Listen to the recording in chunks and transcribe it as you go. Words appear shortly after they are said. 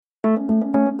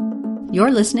You're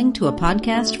listening to a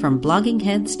podcast from Blogging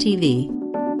Heads TV.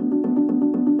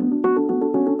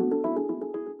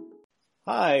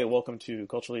 Hi, welcome to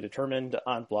Culturally Determined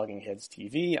on Blogging Heads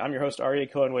TV. I'm your host,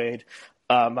 Aryeh Cohen-Wade.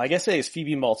 My guest today is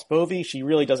Phoebe Maltz-Bovey. She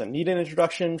really doesn't need an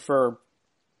introduction for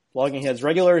Blogging Heads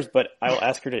regulars, but I will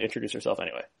ask her to introduce herself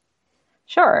anyway.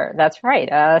 Sure, that's right.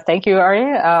 Thank you,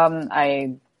 Aryeh.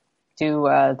 I do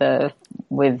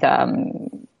with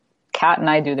Kat and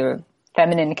I do the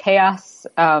Feminine Chaos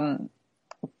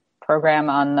program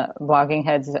on Blogging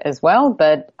Heads as well.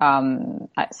 But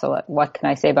so what can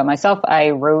I say about myself?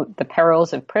 I wrote The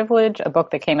Perils of Privilege, a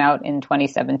book that came out in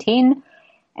 2017,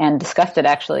 and discussed it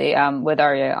actually with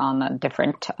Aryeh on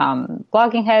different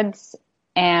Blogging Heads.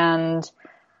 And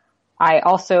I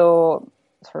also,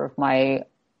 sort of my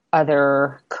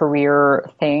other career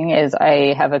thing is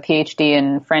I have a PhD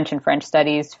in French and French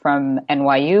studies from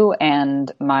NYU, and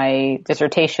my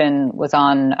dissertation was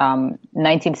on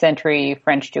 19th century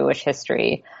French Jewish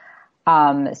history.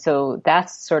 So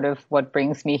that's sort of what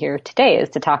brings me here today, is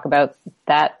to talk about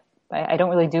that. I don't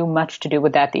really do much to do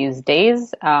with that these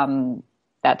days,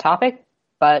 that topic,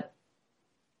 but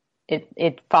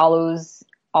it follows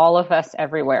all of us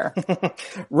everywhere.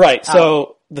 Right.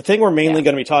 So the thing we're mainly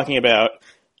going to be talking about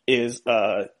is,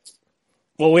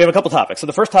 we have a couple topics. So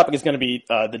the first topic is going to be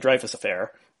the Dreyfus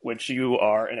Affair, which you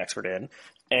are an expert in.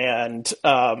 And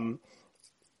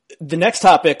the next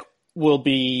topic will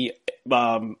be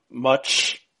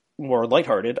much more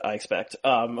lighthearted, I expect,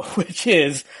 which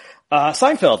is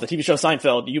Seinfeld, the TV show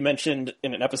Seinfeld. You mentioned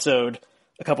in an episode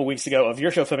a couple weeks ago of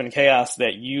your show, Feminine Chaos,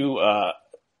 that you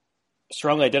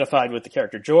strongly identified with the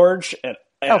character George. And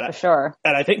for sure.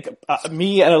 And I think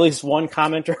me and at least one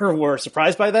commenter were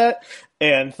surprised by that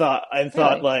and thought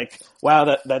really? like,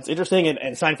 wow, that's interesting.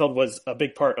 And Seinfeld was a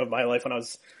big part of my life when I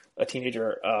was a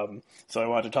teenager. So I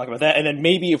wanted to talk about that. And then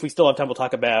maybe if we still have time, we'll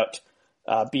talk about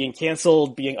being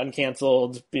canceled, being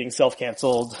uncanceled, being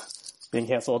self-canceled, being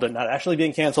canceled and not actually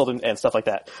being canceled and stuff like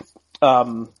that.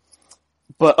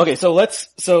 But okay, so let's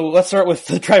start with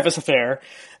the Dreyfus Affair.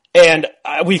 And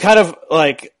we kind of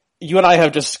like, you and I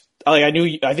have just, like,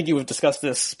 I think you have discussed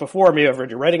this before. Maybe I've read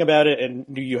your writing about it and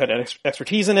knew you had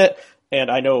expertise in it.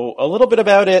 And I know a little bit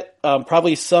about it.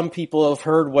 Probably some people have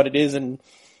heard what it is and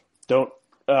don't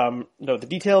know the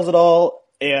details at all.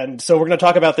 And so we're going to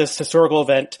talk about this historical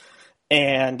event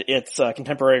and its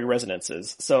contemporary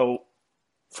resonances. So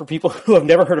for people who have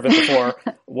never heard of it before,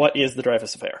 what is the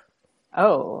Dreyfus Affair?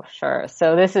 Oh, sure.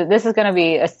 So this is going to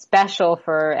be a special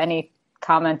for any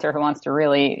commenter who wants to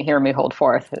really hear me hold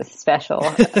forth, a special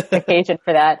occasion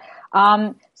for that.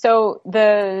 So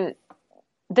the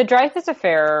Dreyfus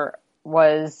Affair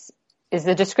is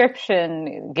the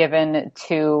description given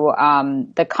to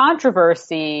the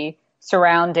controversy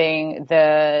surrounding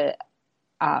the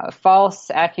false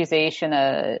accusation,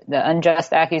 the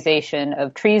unjust accusation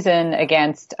of treason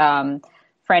against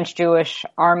French Jewish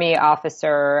army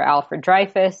officer Alfred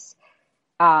Dreyfus.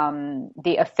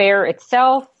 The affair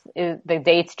itself, the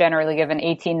dates generally given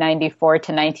 1894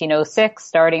 to 1906,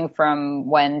 starting from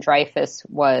when Dreyfus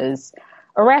was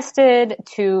arrested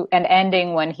and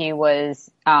ending when he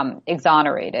was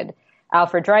exonerated.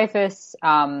 Alfred Dreyfus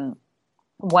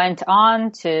went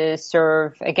on to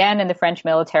serve again in the French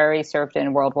military, served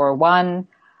in World War I.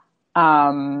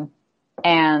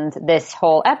 And this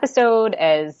whole episode,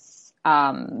 as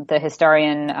the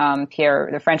historian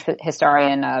the French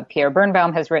historian Pierre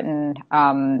Birnbaum has written,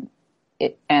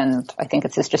 and I think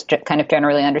it's just kind of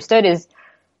generally understood,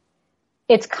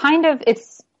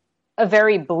 it's a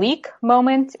very bleak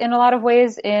moment in a lot of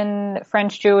ways in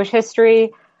French Jewish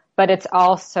history, but it's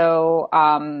also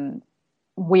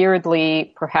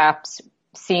weirdly perhaps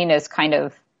seen as kind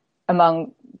of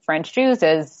among French Jews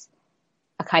as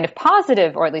a kind of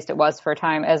positive, or at least it was for a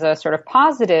time, as a sort of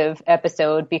positive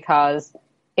episode, because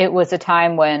it was a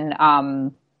time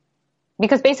when,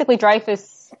 because basically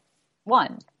Dreyfus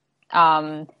won.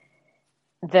 The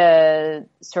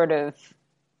sort of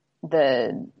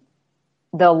the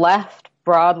left,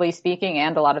 broadly speaking,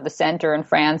 and a lot of the center in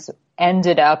France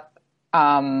ended up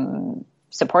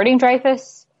supporting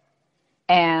Dreyfus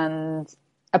and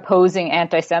opposing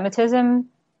anti-Semitism.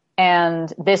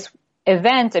 And this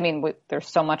event, I mean, there's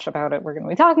so much about it we're going to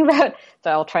be talking about, so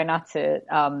I'll try not to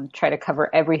try to cover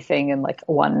everything in like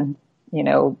one,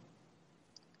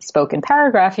 spoken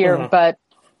paragraph here. Mm-hmm. But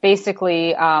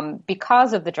basically,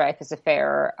 because of the Dreyfus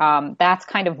Affair, that's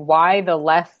kind of why the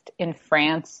left in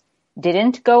France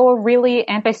didn't go a really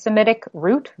anti-Semitic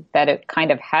route that it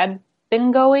kind of had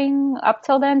been going up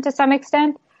till then to some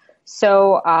extent.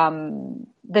 So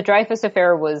the Dreyfus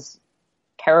Affair was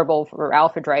terrible for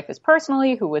Alfred Dreyfus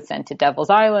personally, who was sent to Devil's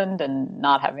Island and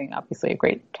not having obviously a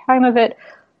great time of it.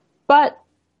 But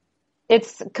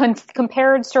it's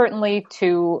compared certainly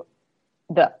to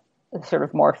the sort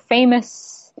of more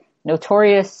famous,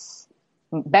 notorious,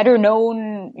 better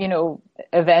known,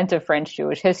 event of French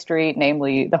Jewish history,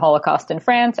 namely the Holocaust in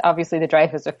France. Obviously, the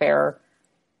Dreyfus Affair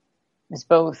is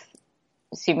both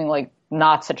seeming like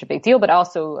not such a big deal, but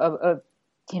also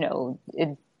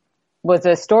it was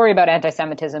a story about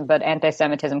anti-Semitism, but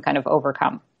anti-Semitism kind of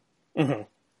overcome. Mm-hmm.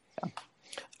 So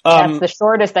that's the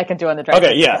shortest I can do on the Dreyfus.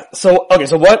 Okay, yeah. So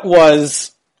what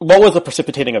was the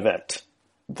precipitating event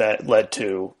that led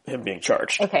to him being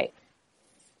charged? Okay.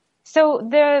 So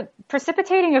the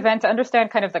precipitating event, to understand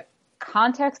kind of the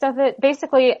context of it,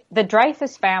 basically the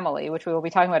Dreyfus family, which we will be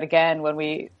talking about again when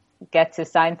we get to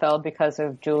Seinfeld because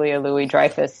of Julia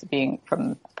Louis-Dreyfus being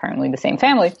from apparently the same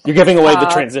family. You're giving away the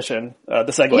transition, the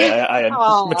segue. I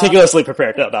am meticulously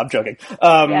prepared. No, I'm joking.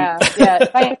 Yeah.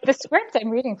 The script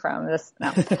I'm reading from this.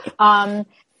 No.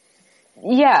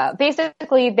 Yeah,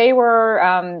 basically they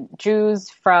were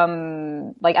Jews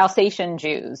from, like, Alsatian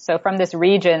Jews. So from this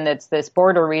region that's this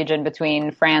border region between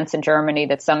France and Germany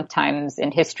that sometimes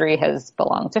in history has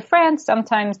belonged to France,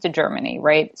 sometimes to Germany,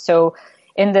 right? So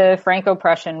in the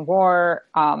Franco-Prussian War,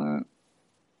 a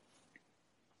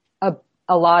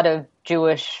lot of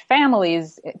Jewish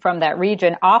families from that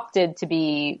region opted to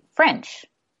be French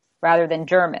rather than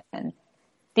German.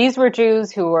 These were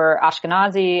Jews who were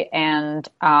Ashkenazi and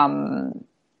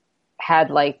had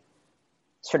like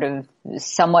sort of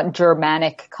somewhat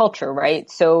Germanic culture,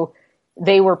 right? So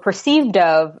they were perceived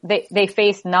they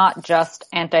faced not just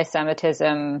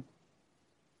anti-Semitism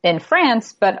in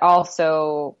France, but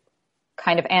also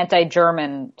kind of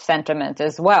anti-German sentiment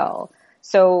as well.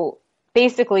 So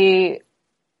basically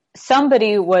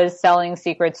somebody was selling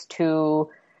secrets to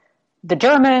the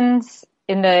Germans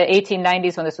in the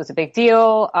 1890s when this was a big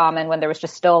deal, and when there was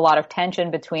just still a lot of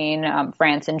tension between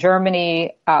France and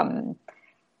Germany.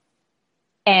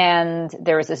 And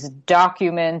there was this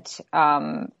document,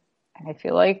 I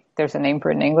feel like there's a name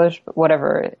for it in English, but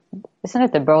whatever. Isn't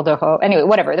it the Bordeaux? Anyway,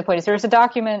 whatever. The point is there's a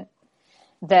document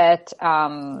that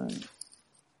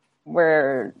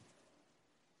where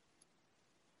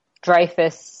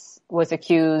Dreyfus was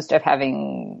accused of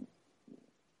having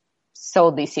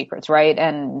sold these secrets, right?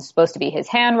 And it's supposed to be his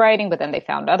handwriting, but then they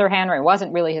found other handwriting. It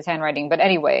wasn't really his handwriting. But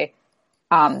anyway,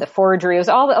 the forgery, it was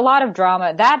a lot of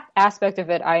drama. That aspect of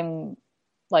it,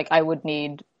 I would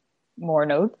need more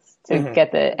notes to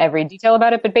get every detail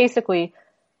about it. But basically,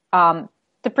 the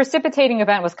precipitating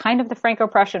event was kind of the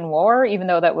Franco-Prussian War, even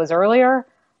though that was earlier.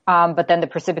 But then the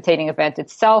precipitating event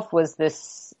itself was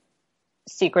this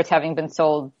secrets having been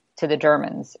sold to the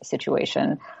Germans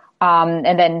situation.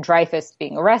 And then Dreyfus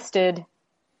being arrested.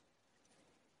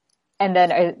 And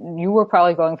then you were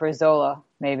probably going for Zola,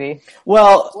 maybe.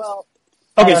 Well,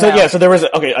 okay, so there was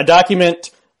a document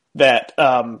that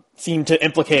seemed to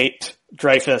implicate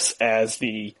Dreyfus as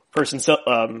the person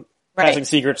passing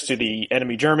secrets to the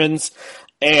enemy Germans.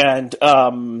 And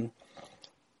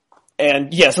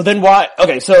yeah, so then why?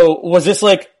 Okay, so was this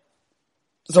like?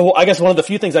 So I guess one of the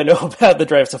few things I know about the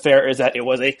Dreyfus Affair is that it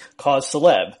was a cause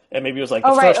celeb, and maybe it was like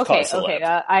the first cause celeb.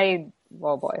 Okay,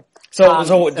 oh boy.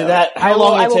 So did that? How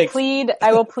long did it take?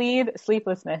 I will plead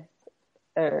sleeplessness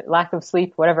or lack of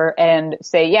sleep, whatever, and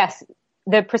say yes.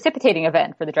 The precipitating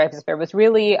event for the Dreyfus Affair was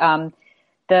really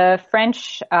the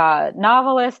French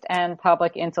novelist and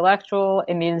public intellectual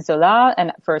Émile Zola.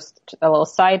 And first, a little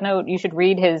side note: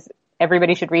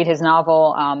 everybody should read his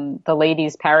novel, The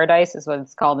Lady's Paradise is what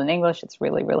it's called in English. It's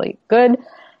really, really good.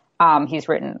 He's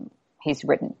written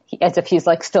as if he's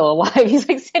like still alive. He's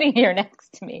like sitting here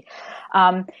next to me.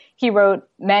 He wrote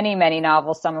many, many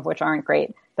novels, some of which aren't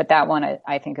great, but that one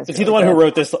I think is he the one who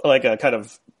wrote this, like a kind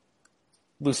of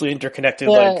loosely interconnected,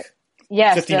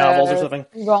 50 novels or something?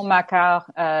 Ron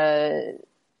Macquart,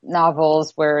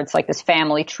 novels where it's like this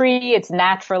family tree. It's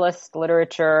naturalist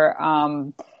literature.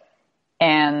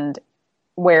 And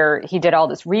where he did all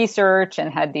this research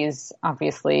and had these,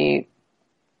 obviously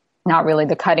not really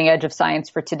the cutting edge of science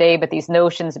for today, but these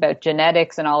notions about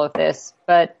genetics and all of this.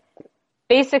 But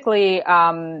basically,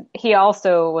 he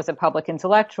also was a public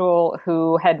intellectual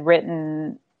who had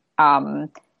written,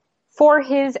 for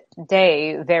his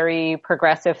day, very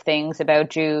progressive things about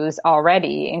Jews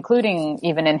already, including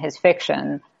even in his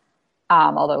fiction.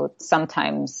 Although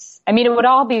sometimes, it would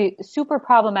all be super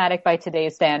problematic by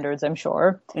today's standards, I'm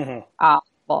sure.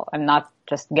 Well, I'm not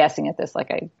just guessing at this, like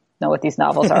I know what these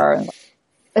novels are. And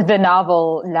the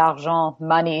novel L'Argent,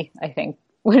 Money, I think,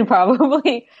 would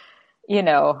probably,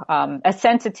 a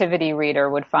sensitivity reader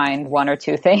would find one or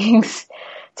two things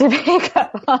to pick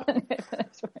up on it.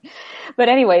 But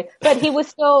anyway,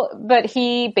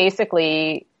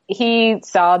 he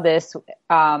saw this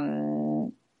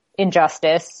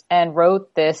injustice and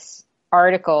wrote this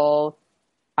article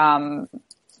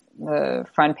the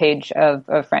front page of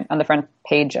on the front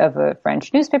page of a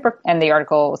French newspaper, and the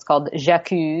article was called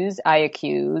 "J'accuse," I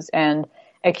accuse, and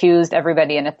accused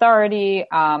everybody in authority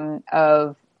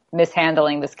of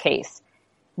mishandling this case.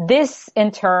 This,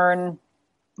 in turn,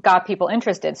 got people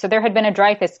interested. So there had been a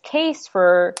Dreyfus case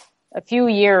for a few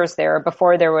years there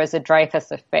before there was a Dreyfus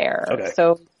affair. Okay.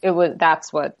 So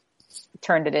that's what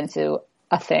turned it into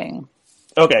a thing.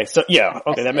 Okay, so yeah,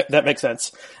 okay, that makes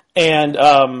sense.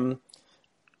 And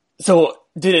so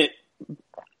did it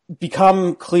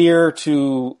become clear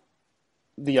to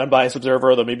the unbiased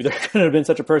observer, although maybe there couldn't have been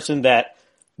such a person, that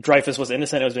Dreyfus was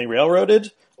innocent and was being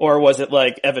railroaded? Or was it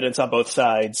like evidence on both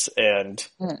sides and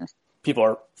people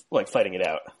are like fighting it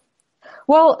out?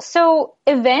 Well, so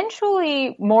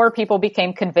eventually more people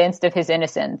became convinced of his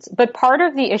innocence. But part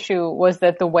of the issue was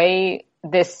that the way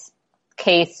this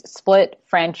case split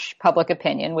French public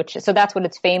opinion, so that's what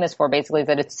it's famous for, basically,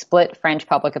 that it split French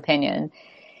public opinion.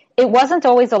 It wasn't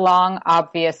always along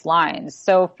obvious lines.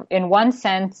 So in one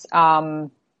sense,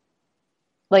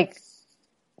 like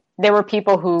there were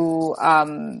people who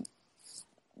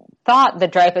thought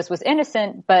that Dreyfus was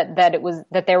innocent, but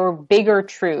that there were bigger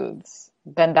truths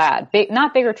than that.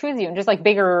 Not bigger truths even, just like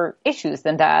bigger issues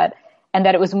than that. And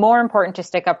that it was more important to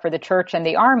stick up for the church and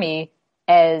the army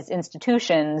as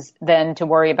institutions than to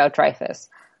worry about Dreyfus.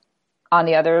 On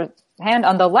the other hand,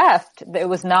 on the left, it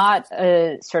was not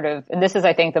a sort of, and this is,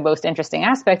 I think, the most interesting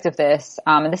aspect of this.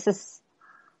 And I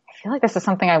feel like this is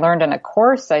something I learned in a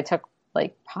course I took,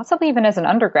 like possibly even as an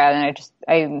undergrad. And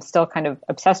I'm still kind of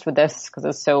obsessed with this because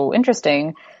it's so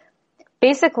interesting.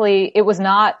 Basically, it was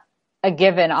not a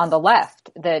given on the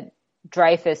left that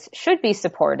Dreyfus should be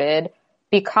supported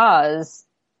because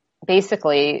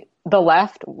basically the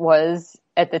left was,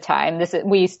 at the time,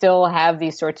 we still have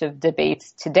these sorts of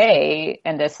debates today,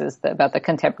 and this is about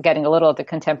getting a little at the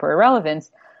contemporary relevance,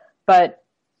 but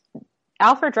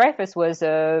Alfred Dreyfus was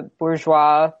a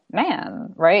bourgeois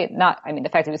man, right? The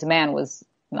fact that he was a man was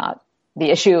not the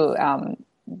issue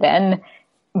then,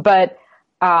 but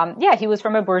he was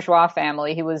from a bourgeois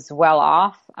family. He was well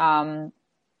off, and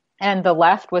the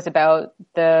left was about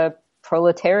the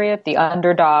proletariat, the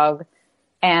underdog,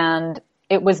 and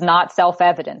it was not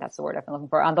self-evident, that's the word I've been looking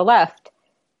for, on the left,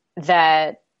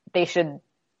 that they should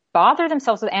bother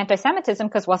themselves with anti-Semitism,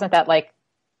 because wasn't that like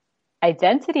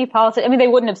identity politics? I mean, they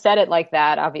wouldn't have said it like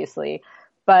that, obviously,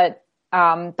 but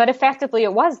effectively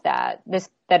it was that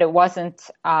it wasn't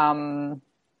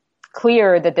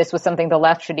clear that this was something the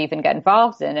left should even get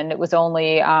involved in. And it was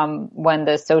only when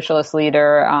the socialist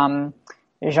leader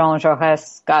Jean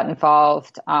Jaurès got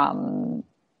involved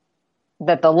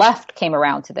that the left came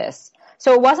around to this.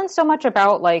 So it wasn't so much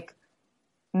about like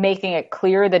making it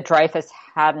clear that Dreyfus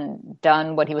hadn't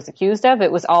done what he was accused of.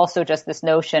 It was also just this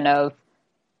notion of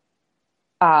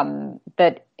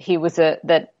that he was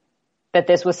that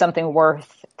this was something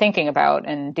worth thinking about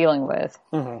and dealing with.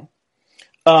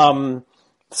 Mm-hmm.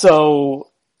 So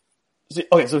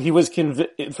he was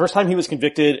first time he was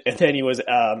convicted, and then he was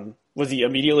he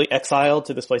immediately exiled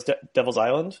to this place, Devil's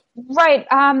Island? Right.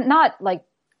 Not like,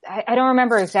 I don't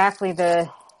remember exactly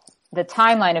the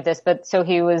timeline of this, but so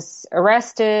he was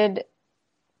arrested,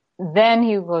 then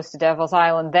he goes to Devil's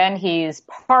Island, then he's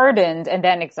pardoned, and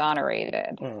then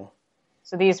exonerated.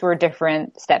 So these were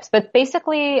different steps. But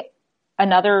basically,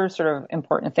 another sort of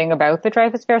important thing about the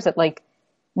Dreyfus Affair is that, like,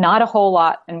 not a whole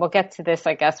lot, and we'll get to this,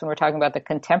 I guess, when we're talking about the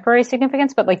contemporary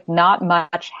significance, but, like, not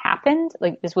much happened.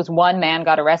 Like, this was one man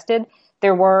got arrested.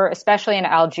 There were, especially in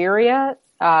Algeria,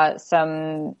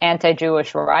 some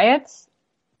anti-Jewish riots.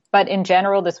 But in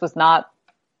general,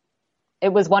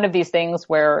 it was one of these things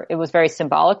where it was very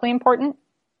symbolically important.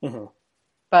 Mm-hmm.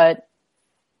 But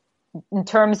in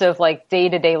terms of like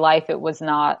day-to-day life, it was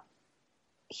not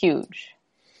huge,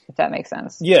 if that makes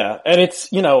sense. Yeah. And it's,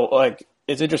 like,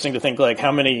 it's interesting to think like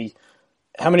how many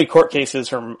court cases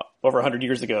from over 100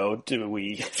 years ago do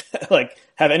we like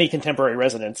have any contemporary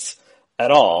resonance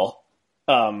at all?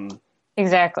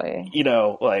 Exactly.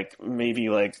 Like maybe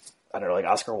like, I don't know, like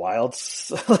Oscar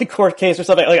Wilde's like court case or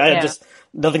something. Like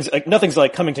nothing's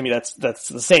like coming to me that's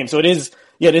the same. So it is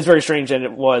very strange, and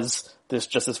it was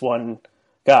just this one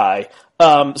guy.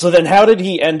 So then how did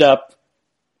he end up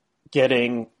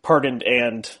getting pardoned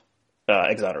and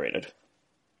exonerated?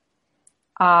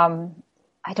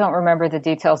 I don't remember the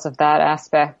details of that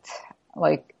aspect.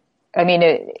 Like, I mean,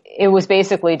 it was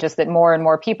basically just that more and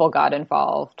more people got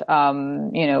involved,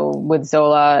 with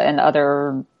Zola and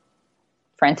other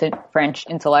French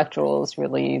intellectuals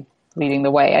really leading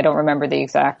the way. I don't remember the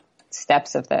exact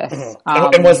steps of this.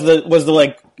 And was the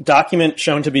like document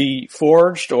shown to be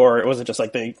forged, or was it just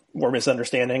like they were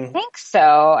misunderstanding? I think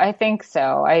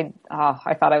so. I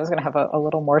thought I was going to have a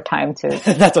little more time to.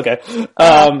 That's okay.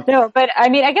 No, but I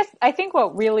mean, I think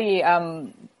what really,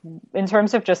 in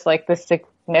terms of just like the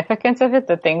significance of it,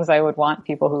 the things I would want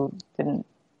people who didn't,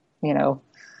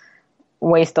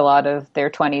 waste a lot of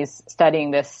their 20s studying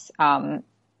this,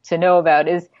 to know about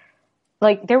is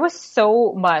like there was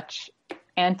so much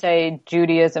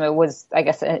anti-Judaism. It was, I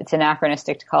guess it's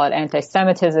anachronistic to call it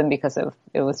anti-Semitism because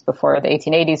it was before the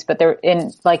 1880s, but they're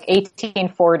in like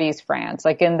 1840s France,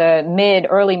 like in the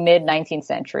early mid 19th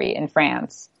century in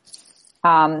France.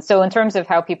 So in terms of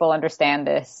how people understand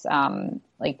this,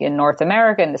 like in North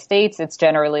America, in the States, it's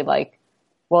generally like,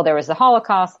 well, there was the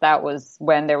Holocaust. That was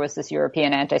when there was this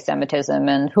European anti-Semitism,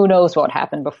 and who knows what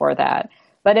happened before that.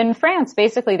 But in France,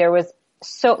 basically there was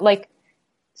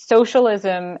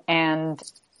socialism and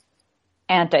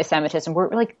anti-Semitism were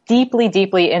like deeply,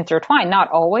 deeply intertwined. Not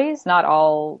always, not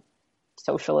all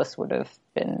socialists would have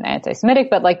been anti-Semitic,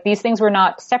 but like these things were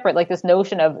not separate. Like this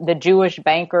notion of the Jewish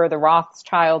banker, the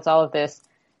Rothschilds, all of this,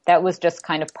 that was just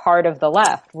kind of part of the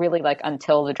left, really like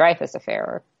until the Dreyfus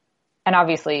Affair. And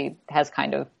obviously has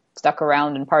kind of stuck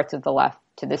around in parts of the left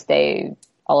to this day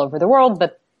all over the world,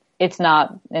 but it's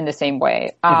not in the same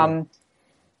way.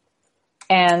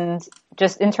 And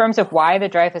just in terms of why the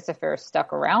Dreyfus Affair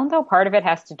stuck around, though, part of it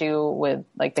has to do with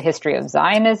like the history of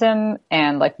Zionism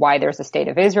and like why there's a state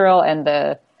of Israel and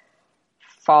the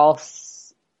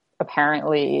false,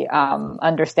 apparently,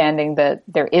 understanding that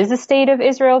there is a state of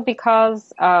Israel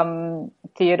because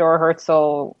Theodor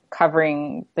Herzl,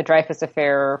 covering the Dreyfus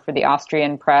Affair for the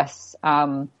Austrian press,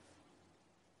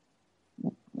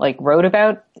 like wrote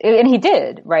about it, and he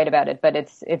did write about it, but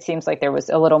it seems like there was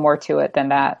a little more to it than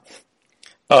that.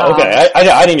 Oh, okay.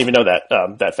 I didn't even know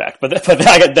that fact, but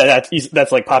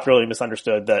that's like popularly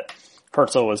misunderstood that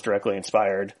Herzl was directly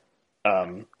inspired.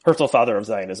 Herzl, father of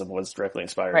Zionism, was directly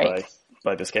inspired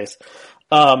by this case.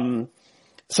 So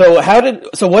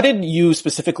what did you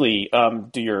specifically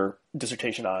do your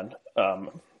dissertation on?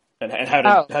 And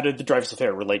how did the Dreyfus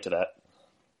Affair relate to that?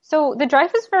 So the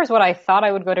Dreyfus Affair is what I thought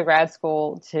I would go to grad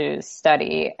school to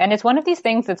study. And it's one of these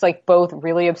things that's like both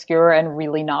really obscure and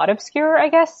really not obscure, I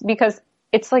guess, because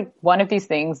it's like one of these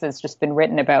things that's just been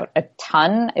written about a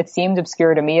ton. It seemed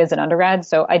obscure to me as an undergrad,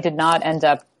 so I did not end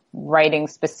up writing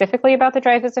specifically about the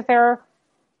Dreyfus Affair,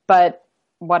 but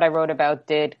what I wrote about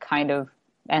did kind of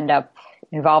end up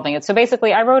involving it. So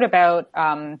basically I wrote about,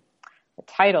 the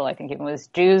title I think it was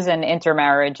Jews and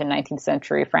Intermarriage in 19th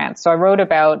century France. So I wrote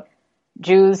about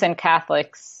Jews and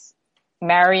Catholics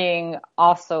marrying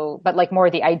also, but like more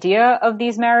the idea of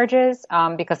these marriages,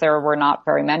 because there were not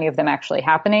very many of them actually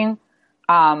happening.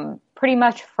 Pretty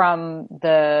much from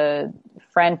the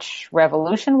French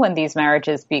Revolution when these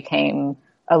marriages became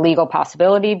a legal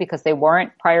possibility because they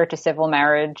weren't prior to civil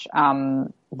marriage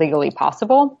legally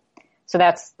possible. So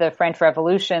that's the French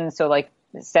Revolution. So like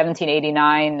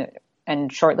 1789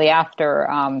 and shortly after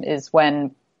is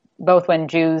when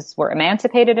Jews were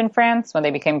emancipated in France, when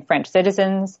they became French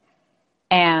citizens,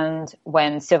 and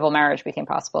when civil marriage became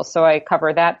possible. So I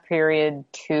cover that period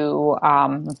to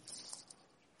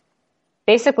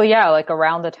basically, like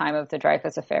around the time of the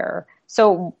Dreyfus Affair.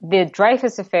 So the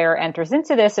Dreyfus Affair enters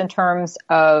into this in terms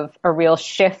of a real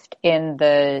shift in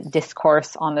the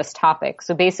discourse on this topic.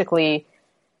 So basically,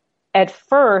 at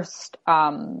first,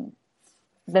 the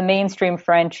mainstream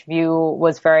French view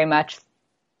was very much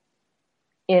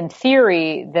in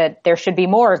theory that there should be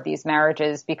more of these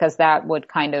marriages because that would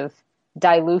kind of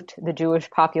dilute the Jewish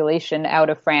population out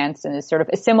of France and is sort of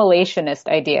assimilationist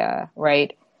idea,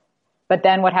 right? But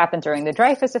then what happened during the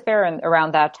Dreyfus Affair and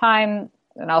around that time,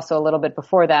 and also a little bit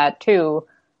before that too,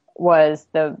 was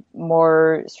the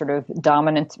more sort of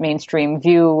dominant mainstream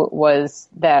view was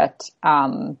that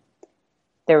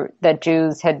that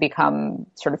Jews had become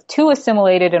sort of too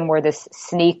assimilated and were this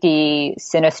sneaky,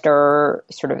 sinister,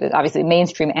 sort of obviously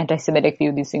mainstream anti-Semitic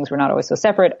view. These things were not always so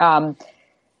separate.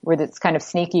 Were this kind of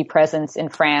sneaky presence in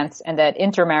France, and that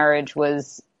intermarriage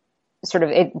was sort of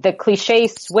the cliche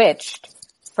switched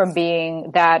from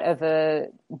being that of a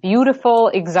beautiful,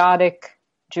 exotic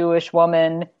Jewish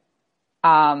woman,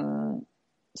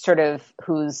 sort of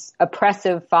whose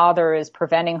oppressive father is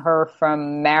preventing her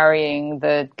from marrying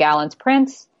the gallant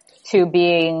prince, to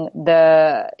being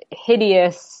the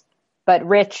hideous but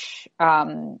rich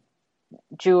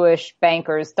Jewish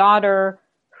banker's daughter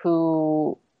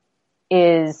who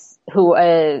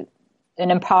an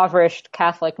impoverished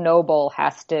Catholic noble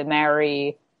has to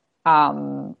marry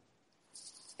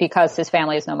because his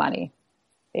family has no money,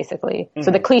 basically. Mm-hmm.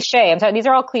 So the cliche, I'm sorry, these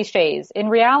are all cliches. In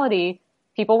reality,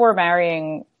 people were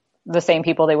marrying the same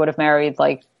people they would have married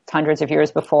like hundreds of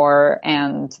years before,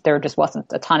 and there just wasn't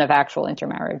a ton of actual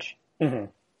intermarriage. Mm-hmm.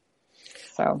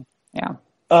 So, yeah.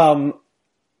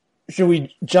 Should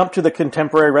we jump to the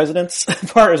contemporary residents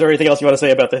part? Is there anything else you want to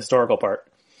say about the historical part?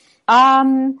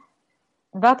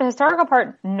 About the historical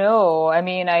part, no. I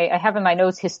mean, I have in my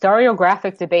notes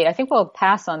historiographic debate. I think we'll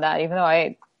pass on that, even though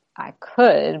I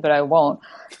could, but I won't.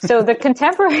 So the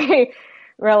contemporary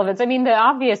relevance, I mean, the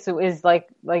obvious is like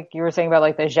you were saying about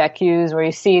like the j'accuse, where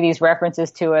you see these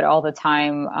references to it all the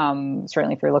time,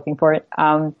 certainly if you're looking for it,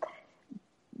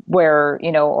 where,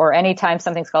 you know, or anytime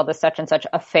something's called a such and such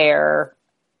affair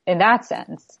in that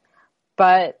sense.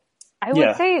 But I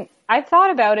would say I've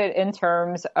thought about it in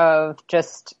terms of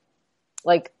just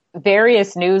like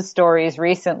various news stories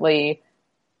recently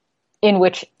in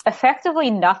which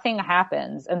effectively nothing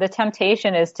happens. And the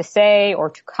temptation is to say or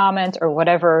to comment or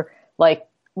whatever, like,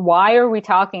 why are we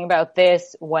talking about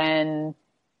this when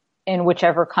in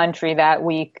whichever country that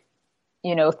week,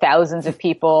 you know, thousands of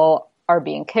people are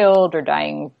being killed or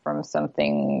dying from some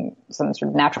sort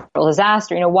of natural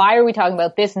disaster? You know, why are we talking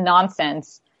about this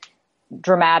nonsense,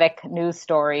 dramatic news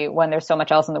story when there's so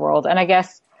much else in the world? And I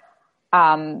guess,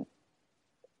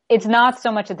 it's not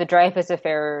so much that the Dreyfus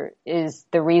affair is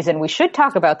the reason we should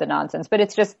talk about the nonsense, but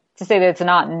it's just to say that it's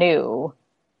not new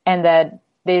and that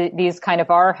these kind of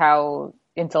are how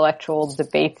intellectual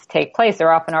debates take place.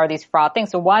 There often are these fraught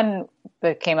things. So one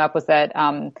that came up was that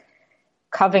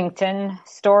Covington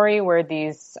story where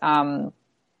these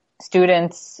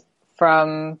students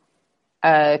from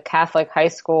a Catholic high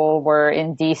school were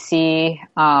in D.C.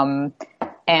 And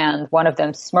one of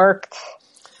them smirked.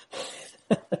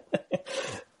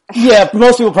 Yeah,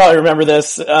 most people probably remember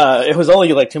this. It was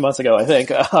only like 2 months ago, I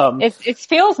think. It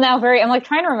feels now very, I'm like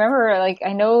trying to remember, like,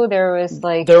 I know there was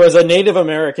a Native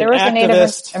American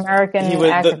activist.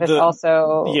 Activist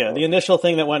also. Yeah, the initial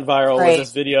thing that went viral was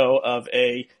this video of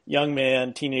a young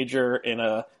man, teenager in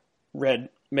a red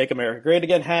Make America Great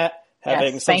Again hat,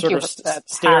 having some sort of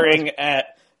staring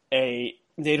at a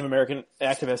Native American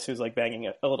activist who's like banging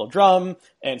a little drum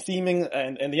and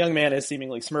and the young man is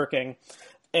seemingly smirking.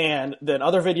 And then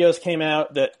other videos came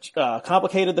out that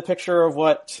complicated the picture of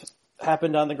what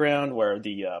happened on the ground, where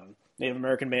the Native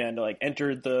American man like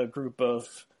entered the group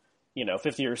of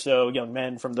 50 or so young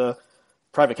men from the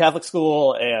private Catholic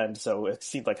school, and so it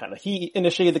seemed like kind of he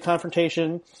initiated the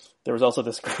confrontation. There was also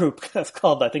this group that's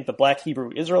called, I think, the Black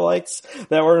Hebrew Israelites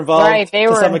that were involved. Right, they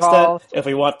were some involved. Extent, if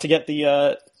we want to get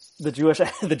the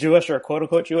Jewish or quote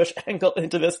unquote Jewish angle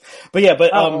into this, but yeah,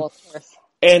 but of course.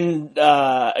 And,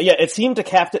 it seemed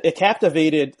to it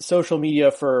captivated social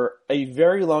media for a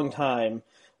very long time.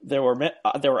 There were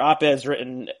op-eds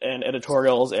written and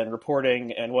editorials and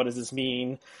reporting and what does this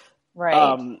mean?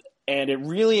 Right. And it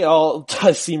really all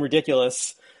does seem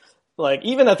ridiculous. Like,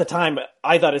 even at the time,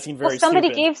 I thought it seemed very somebody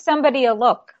stupid. gave somebody a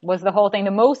look was the whole thing.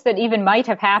 The most that even might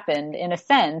have happened, in a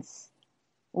sense,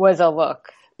 was a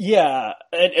look. Yeah,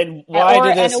 and why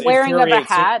did this and a wearing of a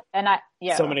hat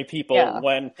so many people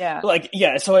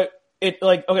so it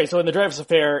like, okay, so in the Dreyfus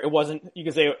affair, it wasn't, you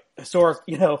could say, historic,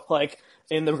 like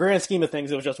in the grand scheme of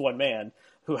things, it was just one man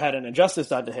who had an injustice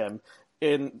done to him.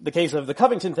 In the case of the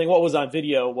Covington thing, what was on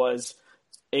video was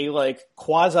a like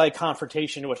quasi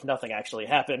confrontation in which nothing actually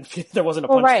happened. There wasn't a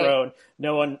punch thrown.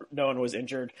 No one was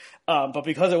injured. But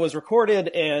because it was recorded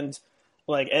and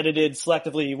like edited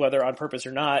selectively, whether on purpose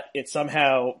or not, it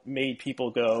somehow made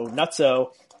people go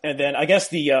nutso. And then I guess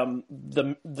the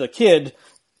kid,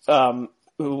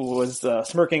 who was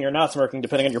smirking or not smirking,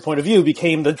 depending on your point of view,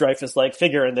 became the Dreyfus-like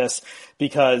figure in this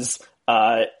because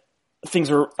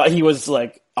he was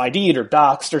like ID'd or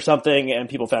doxxed or something, and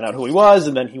people found out who he was,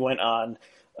 and then he went on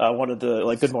one of the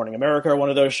like Good Morning America or one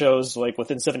of those shows like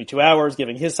within 72 hours,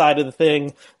 giving his side of the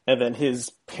thing, and then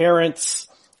his parents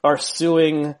are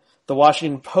suing the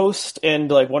Washington Post and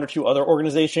like one or two other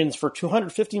organizations for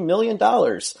 $250 million.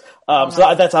 So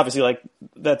that's obviously like,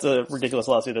 that's a ridiculous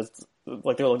lawsuit. That's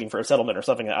like they're looking for a settlement or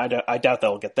something. I doubt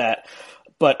they'll get that.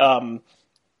 But,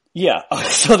 yeah.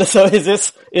 So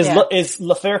is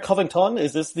L'Affaire Covington?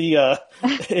 Is this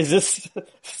is this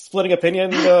splitting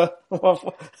opinion? I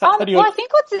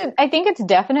think it's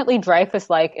definitely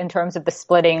Dreyfus-like in terms of the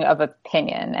splitting of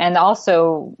opinion. And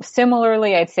also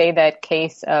similarly, I'd say that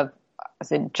case of,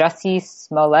 was it Jussie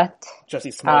Smollett?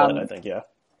 Jussie Smollett, I think, yeah.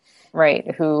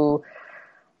 Right, who,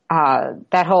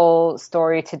 that whole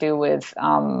story to do with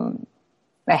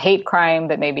a hate crime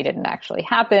that maybe didn't actually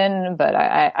happen, but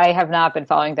I have not been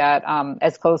following that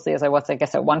as closely as I was, I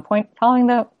guess, at one point following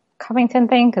the Covington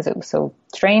thing because it was so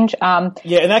strange. Yeah,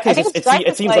 in that case,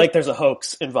 it seems like there's a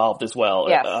hoax involved as well.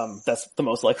 Yes. That's the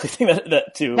most likely thing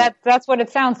that's what it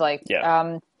sounds like.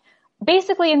 Yeah.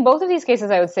 Basically, in both of these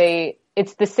cases, I would say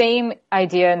it's the same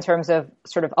idea in terms of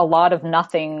sort of a lot of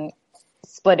nothing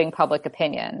splitting public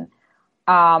opinion.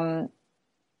 And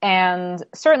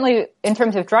certainly in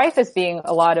terms of Dreyfus being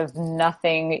a lot of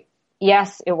nothing,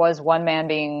 yes, it was one man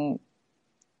being,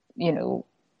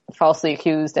 falsely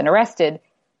accused and arrested.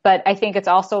 But I think it's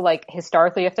also like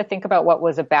historically you have to think about what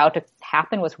was about to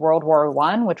happen with World War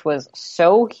I, which was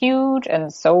so huge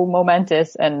and so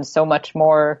momentous and so much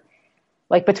more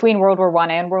like between World War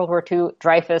I and World War II,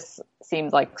 Dreyfus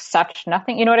seemed like such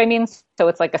nothing. You know what I mean? So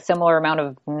it's like a similar amount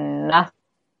of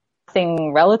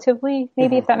nothing relatively,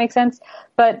 maybe, if that makes sense.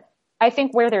 But I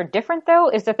think where they're different, though,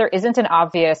 is that there isn't an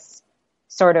obvious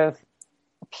sort of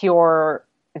pure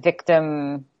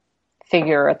victim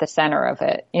figure at the center of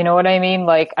it. You know what I mean?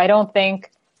 Like, I don't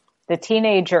think the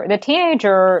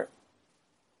teenager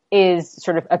is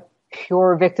sort of a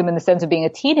pure victim in the sense of being a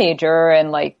teenager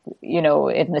and like,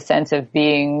 in the sense of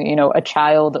being, a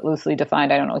child loosely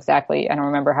defined. I don't know exactly. I don't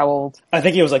remember how old. I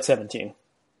think he was like 17.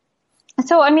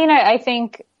 So, I mean, I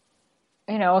think,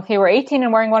 if he were 18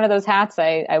 and wearing one of those hats,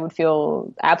 I would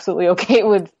feel absolutely okay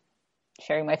with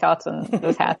sharing my thoughts on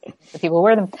those hats if people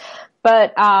wear them.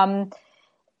 But,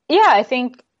 yeah, I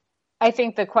think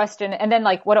the question, and then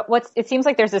like it seems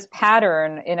like there's this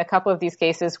pattern in a couple of these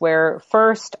cases where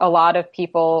first a lot of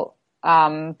people,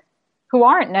 who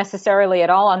aren't necessarily at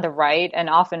all on the right and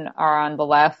often are on the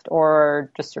left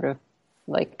or just sort of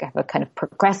like have a kind of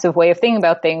progressive way of thinking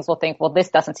about things will think, well, this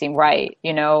doesn't seem right,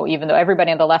 even though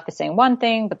everybody on the left is saying one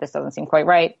thing, but this doesn't seem quite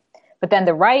right. But then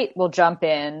the right will jump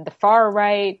in, the far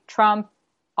right, Trump,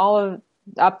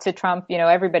 up to Trump,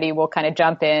 everybody will kind of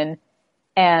jump in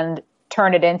and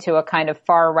turn it into a kind of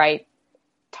far right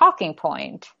talking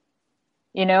point.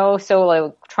 So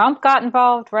like Trump got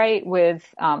involved, right, with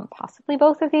possibly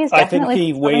both of these. Definitely I think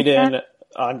he weighed in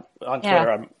on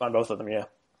Twitter on both of them, yeah.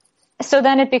 So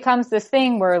then it becomes this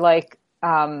thing where like,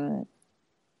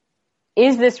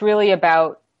 is this really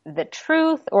about the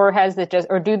truth, or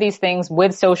or do these things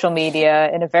with social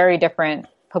media in a very different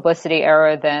publicity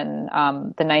era than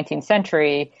the 19th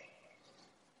century?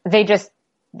 They just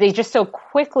so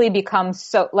quickly become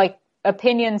so like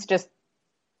opinions just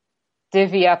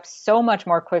divvy up so much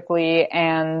more quickly,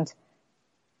 and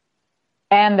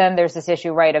then there's this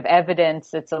issue, right, of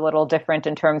evidence. It's a little different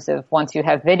in terms of once you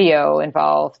have video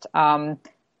involved.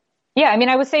 Yeah, I mean,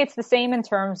 I would say it's the same in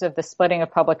terms of the splitting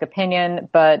of public opinion,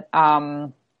 but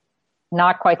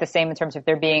not quite the same in terms of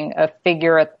there being a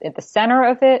figure at the center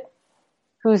of it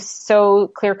who's so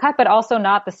clear cut, but also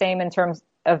not the same in terms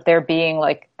of there being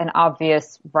like an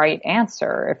obvious right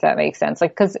answer, if that makes sense.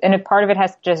 Like, and if part of it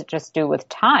has to just do with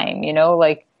time,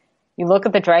 like you look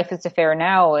at the Dreyfus affair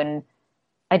now, and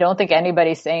I don't think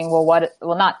anybody's saying,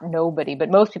 not nobody, but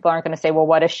most people aren't going to say, well,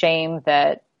 what a shame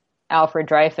that Alfred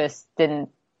Dreyfus didn't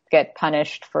get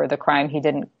punished for the crime he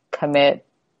didn't commit,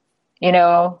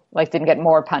 like didn't get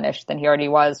more punished than he already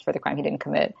was for the crime he didn't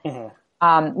commit. Mm-hmm.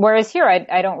 Whereas here,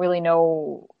 I don't really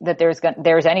know that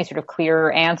there's any sort of clear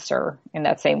answer in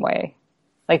that same way.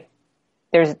 Like,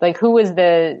 there's like, who is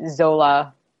the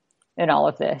Zola in all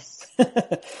of this?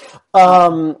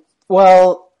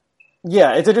 Well,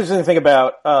 yeah, it's interesting to think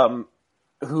about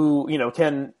who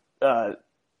can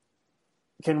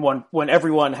when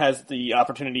everyone has the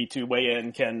opportunity to weigh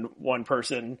in, can one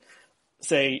person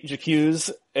say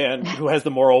j'accuse, and who has the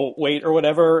moral weight or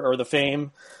whatever, or the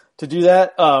fame to do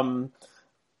that?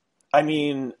 I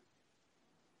mean,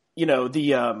 in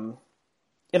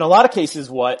a lot of cases,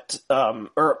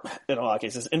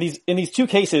 in these two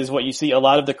cases, what you see a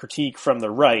lot of the critique from the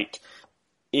right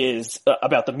is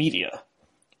about the media.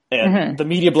 And the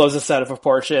media blows this out of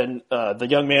proportion. The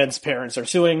young man's parents are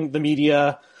suing the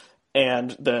media.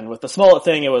 And then with the Smollett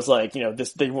thing, it was like,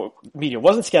 the media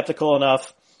wasn't skeptical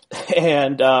enough.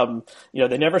 And,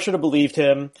 they never should have believed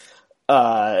him.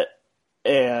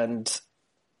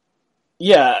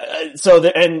 Yeah, so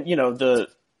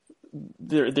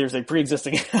there's a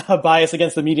pre-existing bias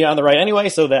against the media on the right anyway,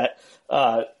 so that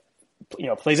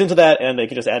plays into that, and they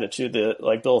can just add it to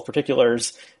the bill of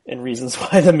particulars and reasons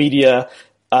why the media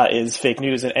is fake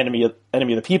news and enemy of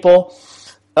the people.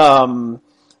 And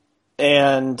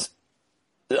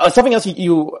something else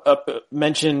you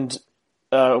mentioned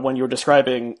when you were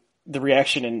describing the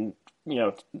reaction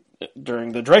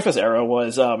during the Dreyfus era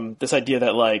was this idea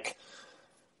that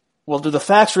well, do the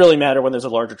facts really matter when there's a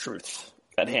larger truth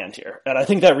at hand here? And I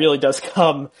think that really does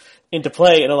come into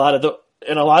play in a lot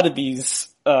of these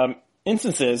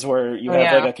instances where you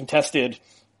have a contested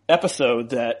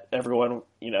episode that everyone,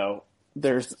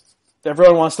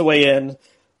 everyone wants to weigh in.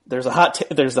 There's the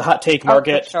hot take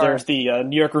market. Sure. There's the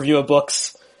New York Review of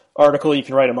Books article you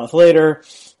can write a month later.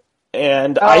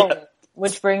 And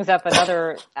which brings up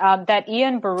another, that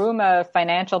Ian Baruma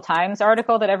Financial Times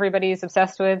article that everybody's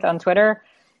obsessed with on Twitter.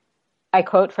 I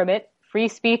quote from it: "Free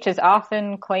speech is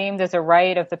often claimed as a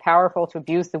right of the powerful to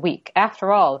abuse the weak.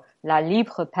 After all, la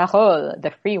libre parole,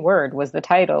 the free word, was the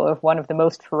title of one of the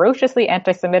most ferociously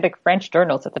anti-Semitic French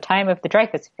journals at the time of the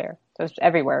Dreyfus Affair." So it's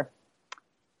everywhere.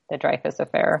 The Dreyfus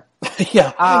Affair.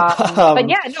 Yeah. But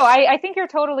yeah, no, I think you're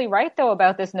totally right though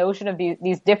about this notion of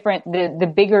these different, the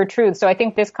bigger truths. So I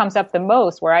think this comes up the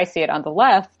most where I see it on the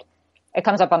left. It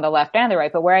comes up on the left and the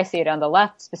right, but where I see it on the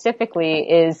left specifically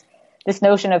is this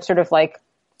notion of sort of like,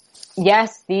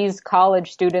 yes, these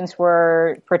college students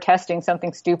were protesting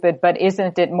something stupid, but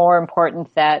isn't it more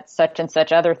important that such and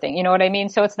such other thing? You know what I mean?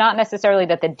 So it's not necessarily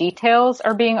that the details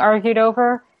are being argued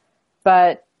over,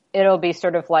 but it'll be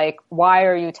sort of like, why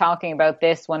are you talking about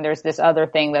this when there's this other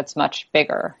thing that's much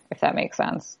bigger, if that makes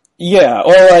sense? Yeah,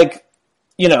 or like,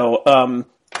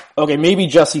 okay, maybe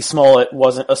Jussie Smollett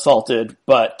wasn't assaulted,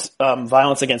 but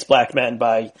violence against black men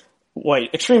by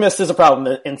white extremists is a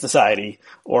problem in society.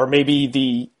 Or maybe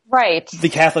the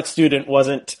Catholic student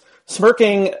wasn't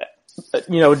smirking,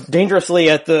 dangerously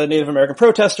at the Native American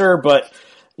protester, but,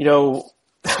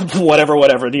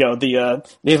 whatever. The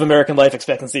Native American life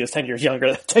expectancy is 10 years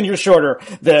shorter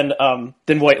than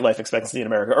white life expectancy in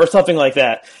America, or something like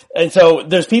that. And so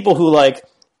there's people who like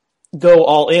go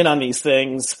all in on these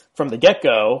things from the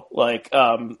get-go. Like,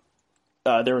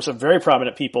 there were some very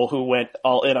prominent people who went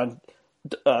all in on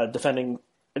defending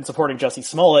and supporting Jussie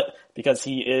Smollett because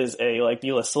he is a like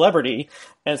B-list celebrity.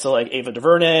 And so like Ava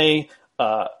DuVernay,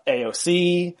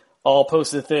 AOC, all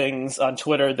posted things on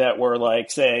Twitter that were like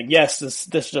saying, yes,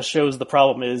 this just shows the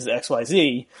problem is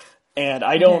XYZ. And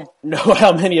I don't know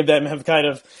how many of them have kind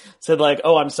of said like,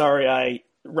 oh, I'm sorry, I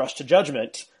rushed to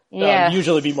judgment. Yeah.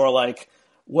 Usually be more like,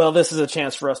 well, this is a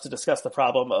chance for us to discuss the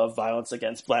problem of violence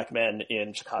against black men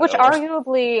in Chicago. Which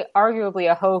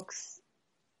arguably a hoax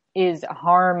is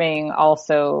harming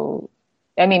also.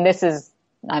 I mean,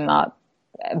 I'm not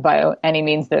by any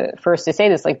means the first to say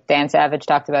this. Like Dan Savage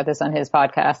talked about this on his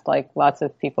podcast. Like lots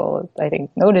of people, I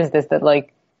think, noticed this, that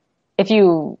like if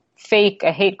you fake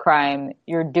a hate crime,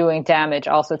 you're doing damage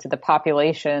also to the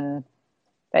population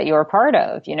that you're a part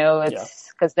of.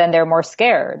 It's because then they're more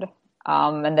scared.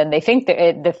 And then they think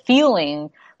that the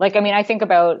feeling, like, I mean, I think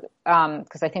about,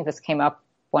 cause I think this came up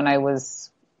when I was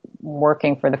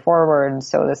working for the Forward.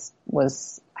 So this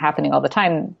was happening all the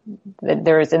time.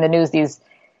 There's in the news, these,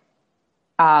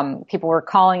 people were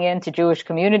calling in to Jewish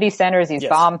community centers, these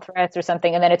bomb threats or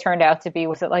something. And then it turned out to be,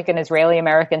 was it like an Israeli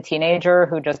American teenager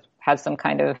who just had some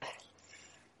kind of,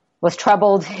 was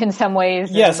troubled in some ways?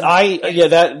 Yes,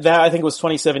 that I think was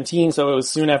 2017. So it was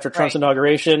soon after Trump's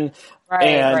inauguration.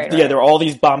 Right. There were all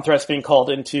these bomb threats being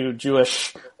called into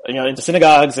Jewish, into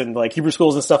synagogues and like Hebrew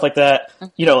schools and stuff like that.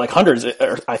 Like hundreds,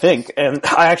 I think. And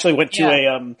I actually went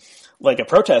to a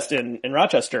protest in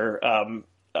Rochester,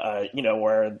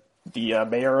 where the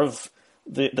mayor of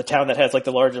the town that has like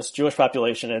the largest Jewish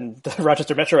population in the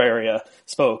Rochester metro area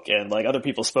spoke, and like other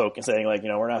people spoke and saying like,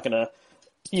 we're not gonna,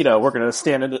 we're gonna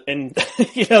stand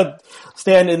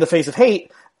stand in the face of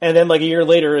hate. And then like a year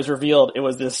later is revealed it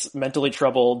was this mentally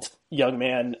troubled young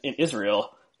man in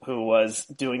Israel who was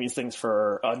doing these things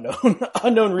for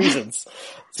unknown reasons.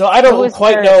 So I don't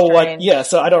quite know what,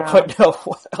 so I don't quite know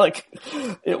what, like,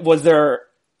 was there,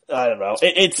 I don't know.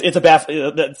 It's a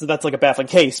that's like a baffling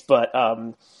case, but, I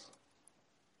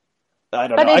don't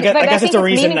know. I guess it's a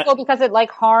reason meaningful because it like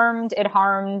harmed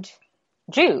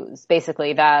Jews,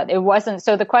 basically, that it wasn't.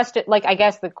 So the question, like, I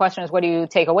guess the question is, what do you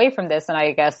take away from this? And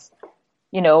I guess,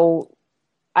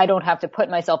 I don't have to put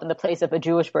myself in the place of a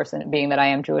Jewish person, being that I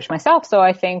am Jewish myself. So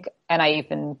I think, and I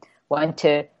even went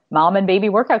to mom and baby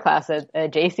workout class at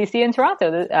JCC in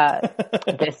Toronto,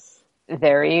 this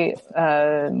very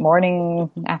afternoon.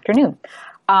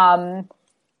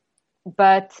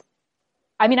 But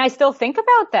I mean, I still think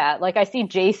about that. Like I see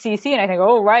JCC and I think,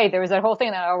 oh, right, there was that whole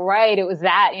thing. Oh, right, it was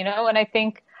that, and I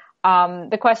think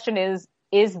the question is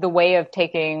the way of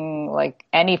taking like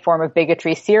any form of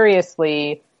bigotry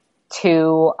seriously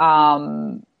to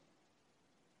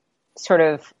sort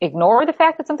of ignore the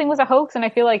fact that something was a hoax. And I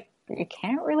feel like you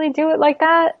can't really do it like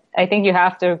that. I think you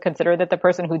have to consider that the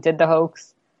person who did the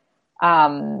hoax,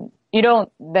 you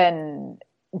don't then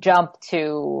jump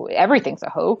to everything's a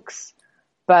hoax.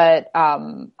 But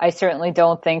I certainly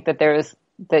don't think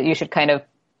that you should kind of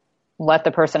let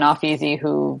the person off easy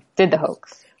who did the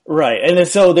hoax. Right. And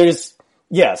so there's,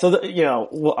 Yeah, so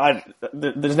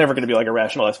there's never going to be like a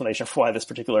rational explanation for why this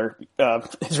particular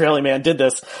Israeli man did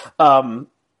this,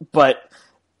 but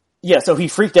yeah, so he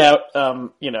freaked out,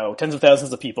 tens of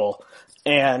thousands of people,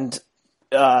 and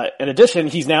in addition,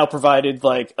 he's now provided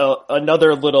like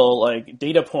another little like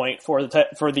data point for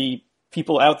the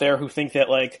people out there who think that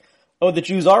like, oh, the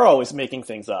Jews are always making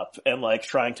things up and like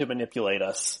trying to manipulate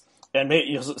us, and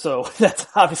so that's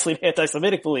obviously an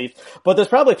anti-Semitic belief, but there's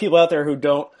probably people out there who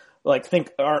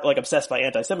aren't like obsessed by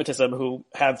anti-Semitism, who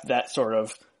have that sort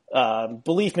of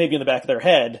belief maybe in the back of their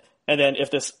head. And then if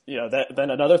this,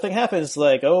 then another thing happens,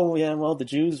 like, oh yeah, well the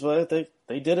Jews, they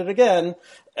did it again,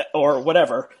 or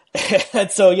whatever.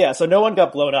 And so no one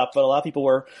got blown up, but a lot of people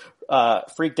were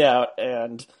freaked out,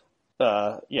 and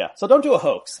so don't do a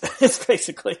hoax. It's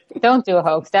basically don't do a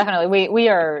hoax. Definitely, we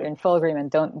are in full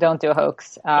agreement. Don't do a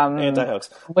hoax.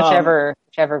 Anti-hoax, whichever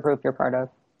group you're part of.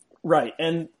 Right,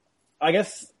 and I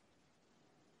guess.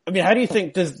 I mean, how do you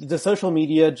think, does social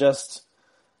media just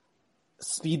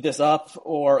speed this up?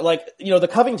 Or like, the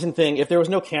Covington thing, if there was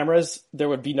no cameras, there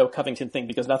would be no Covington thing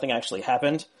because nothing actually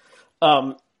happened.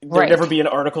 There'd never be an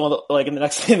article like in the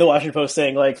next day in the Washington Post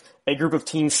saying like a group of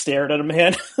teens stared at a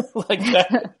man like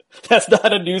that. That's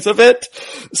not a news event.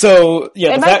 So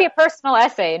yeah, it might be a personal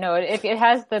essay. No, it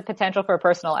has the potential for a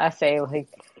personal essay, like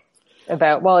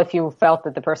about, well, if you felt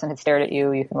that the person had stared at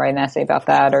you, you can write an essay about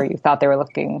that, or you thought they were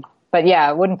looking. But yeah,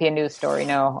 it wouldn't be a news story,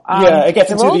 no. It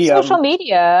gets into the social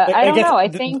media. I don't know. I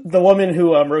think the woman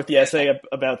who wrote the essay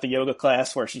about the yoga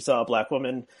class where she saw a black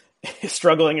woman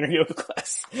struggling in her yoga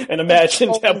class and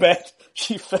imagined how bad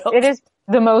she felt. It is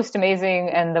the most amazing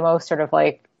and the most sort of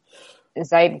like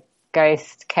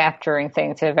zeitgeist capturing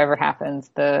thing to have ever happened.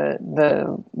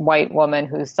 The white woman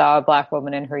who saw a black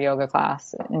woman in her yoga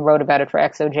class and wrote about it for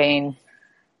Exojane.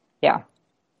 Yeah.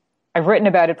 I've written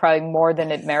about it probably more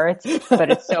than it merits,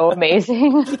 but it's so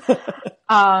amazing.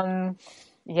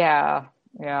 Yeah,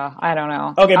 I don't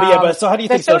know. Okay, but so how do you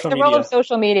think social media? The role of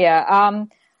social media.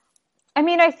 I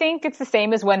mean, I think it's the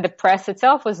same as when the press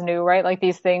itself was new, right? Like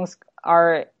these things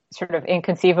are sort of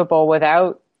inconceivable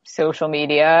without social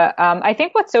media. I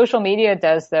think what social media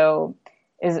does though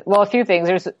is, well, a few things.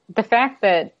 There's the fact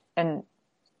that, and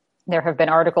there have been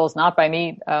articles, not by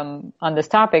me, on this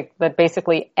topic, but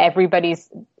basically every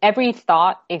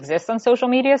thought exists on social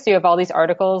media. So you have all these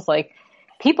articles, like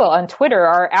people on Twitter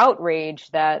are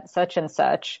outraged that such and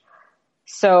such.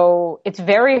 So it's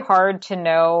very hard to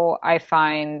know, I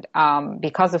find,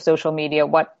 because of social media,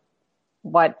 what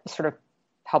sort of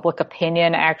public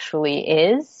opinion actually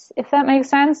is, if that makes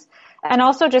sense. And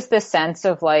also just this sense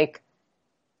of like,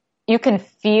 you can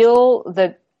feel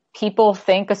that people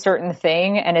think a certain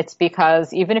thing, and it's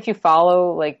because even if you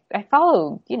follow, like I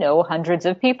follow, hundreds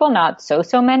of people, not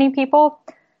so many people,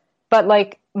 but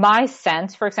like my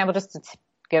sense, for example, just to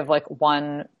give like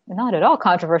one not at all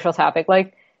controversial topic,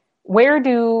 like where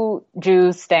do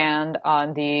Jews stand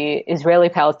on the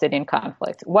Israeli-Palestinian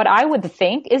conflict? What I would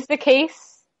think is the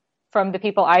case from the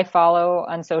people I follow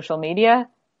on social media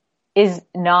is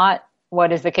not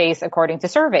what is the case according to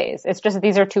surveys. It's just that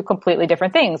these are two completely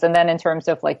different things. And then in terms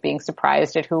of like being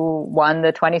surprised at who won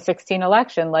the 2016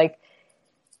 election, like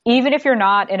even if you're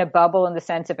not in a bubble in the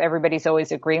sense of everybody's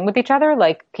always agreeing with each other,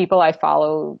 like people I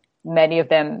follow, many of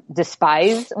them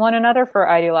despise one another for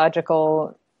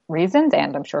ideological reasons,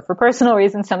 and I'm sure for personal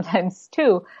reasons sometimes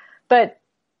too. But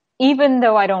even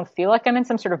though I don't feel like I'm in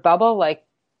some sort of bubble, like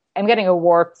I'm getting a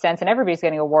warped sense, and everybody's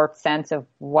getting a warped sense of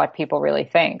what people really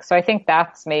think. So I think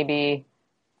that's maybe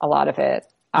a lot of it.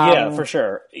 Yeah, for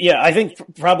sure. Yeah, I think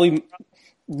probably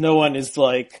no one is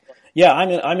like, yeah,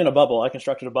 I'm in a bubble. I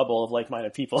constructed a bubble of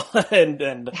like-minded people,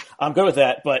 and I'm good with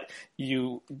that. But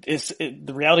the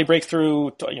reality breaks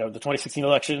through. The 2016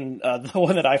 election. The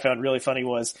one that I found really funny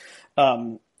was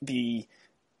the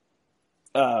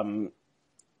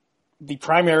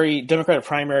Democratic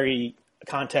primary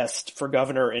contest for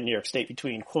governor in New York State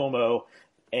between Cuomo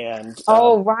and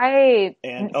right,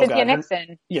 and Cynthia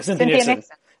Nixon. Yeah, Cynthia Nixon.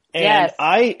 And yes.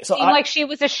 It seemed like she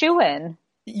was a shoo-in.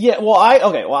 Yeah, well,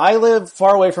 I live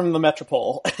far away from the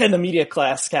metropole and the media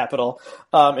class capital,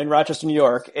 in Rochester, New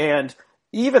York, and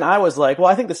even I was like, well,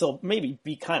 I think this will maybe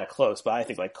be kind of close, but I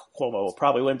think like Cuomo will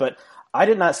probably win, but I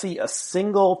did not see a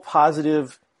single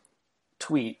positive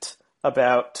tweet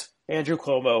about Andrew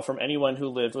Cuomo from anyone who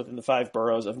lived within the 5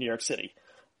 boroughs of New York City.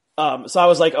 So I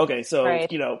was like, okay, so, right.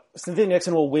 Cynthia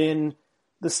Nixon will win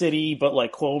the city, but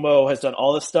like Cuomo has done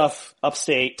all this stuff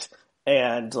upstate,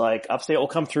 and like upstate will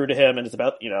come through to him, and it's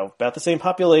about the same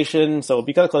population, so it'll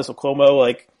be kind of close. So Cuomo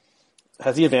like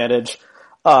has the advantage.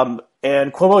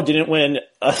 And Cuomo didn't win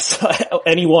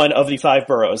any one of the 5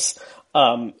 boroughs.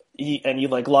 he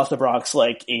like lost the Bronx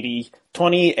like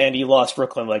 80-20, and he lost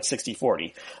Brooklyn like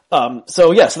 60-40.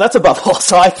 So that's a bubble.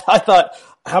 So I thought,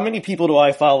 how many people do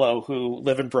I follow who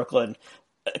live in Brooklyn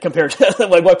compared to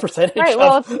like what percentage right.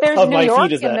 Well, there's of New my York,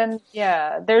 feed is that? and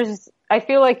then I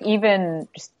feel like even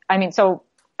just, I mean, so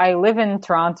I live in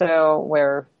Toronto,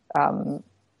 where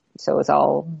so it's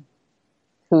all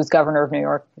who's governor of New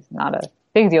York is not a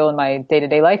big deal in my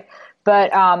day-to-day life.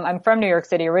 But I'm from New York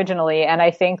City originally, and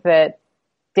I think that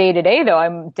day to day, though,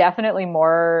 I'm definitely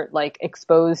more like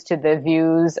exposed to the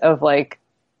views of like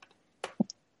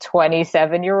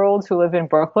 27-year-olds who live in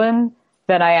Brooklyn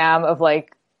than I am of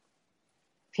like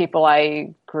people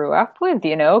I grew up with,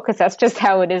 because that's just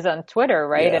how it is on Twitter,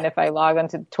 right? Yeah. And if I log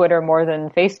onto Twitter more than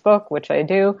Facebook, which I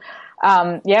do,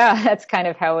 that's kind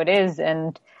of how it is.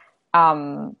 And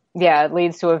it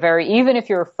leads to even if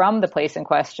you're from the place in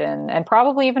question, and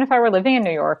probably even if I were living in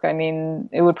New York, I mean,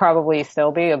 it would probably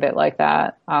still be a bit like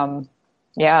that.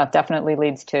 It definitely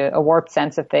leads to a warped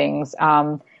sense of things.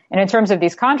 And in terms of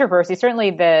these controversies,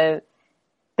 certainly the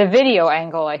video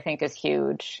angle, I think, is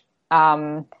huge.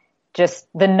 Just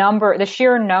the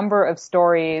sheer number of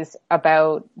stories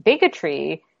about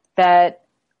bigotry that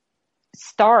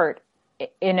start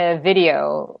in a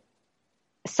video,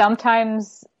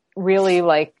 sometimes really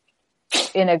like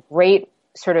in a great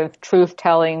sort of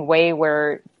truth-telling way,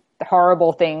 where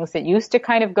horrible things that used to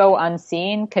kind of go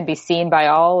unseen can be seen by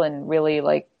all, and really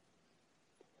like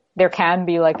there can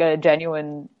be like a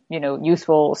genuine,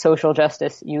 useful social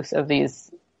justice use of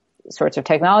these sorts of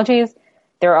technologies.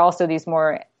 There are also these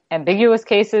more ambiguous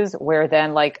cases where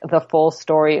then like the full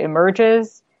story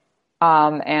emerges,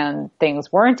 and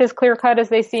things weren't as clear-cut as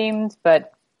they seemed,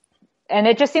 and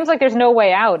it just seems like there's no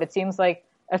way out. It seems like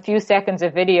a few seconds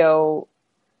of video,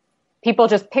 people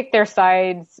just pick their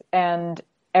sides and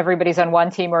everybody's on one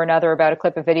team or another about a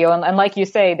clip of video. And like you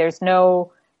say, there's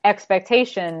no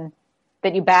expectation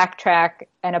that you backtrack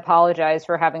and apologize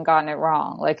for having gotten it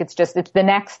wrong. Like it's the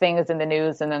next thing is in the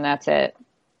news, and then that's it.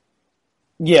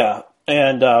 Yeah.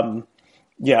 And,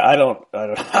 I don't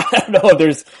know if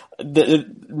there's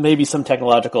maybe some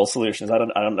technological solutions. I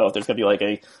don't know if there's going to be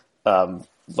like a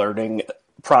learning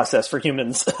process for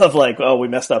humans of like, oh, we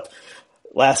messed up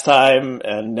last time,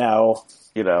 and now,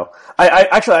 I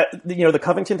actually, the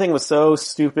Covington thing was so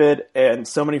stupid, and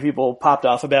so many people popped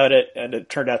off about it, and it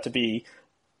turned out to be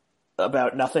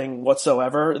about nothing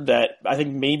whatsoever, that I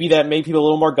think maybe that made people a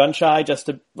little more gun shy, just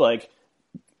to like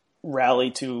rally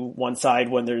to one side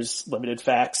when there's limited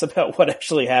facts about what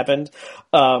actually happened.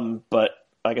 But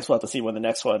I guess we'll have to see when the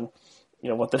next one,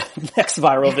 what the next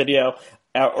viral video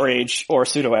outrage or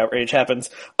pseudo outrage happens.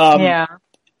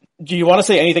 Do you want to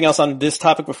say anything else on this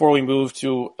topic before we move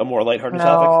to a more lighthearted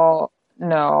topic?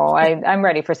 No, I'm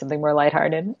ready for something more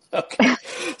lighthearted. Okay.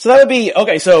 So that would be,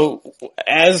 okay, so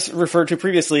as referred to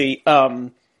previously,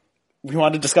 we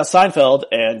wanted to discuss Seinfeld,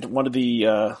 and one of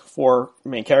the four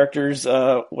main characters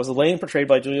was Elaine, portrayed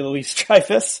by Julia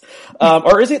Louis-Dreyfus.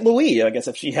 Or is it Louis, I guess,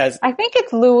 if she has... I think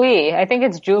it's Louis. I think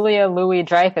it's Julia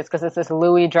Louis-Dreyfus, because it's this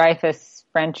Louis-Dreyfus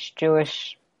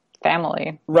French-Jewish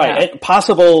family. Right, yeah. And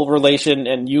possible relation,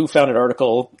 and you found an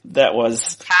article that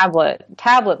was...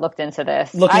 Tablet looked into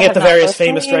this. Looking at the various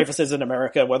famous Dreyfuses in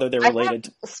America, whether they're related.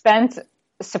 I have spent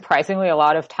surprisingly a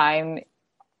lot of time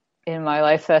in my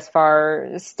life thus far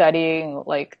studying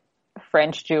like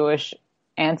French Jewish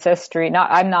ancestry.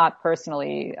 I'm not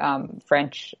personally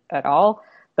French at all,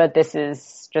 but this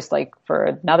is just like for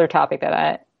another topic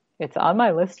that it's on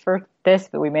my list for this,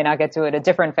 but we may not get to it. A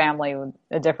different family,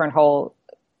 a different whole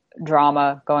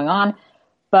drama going on.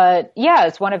 But yeah,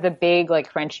 it's one of the big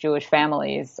like French Jewish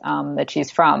families that she's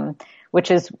from,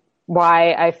 which is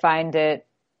why I find it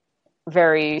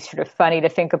very sort of funny to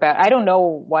think about. I don't know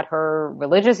what her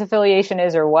religious affiliation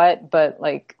is or what, but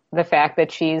like the fact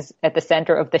that she's at the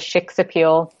center of the Chicks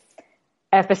Appeal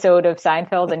episode of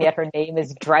Seinfeld, and yet her name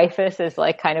is Dreyfus, is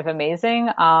like kind of amazing.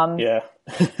 Yeah.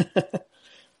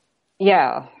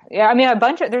 Yeah. I mean,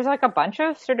 there's like a bunch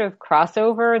of sort of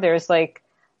crossover. There's like,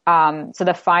 so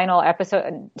the final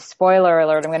episode, spoiler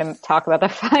alert, I'm going to talk about the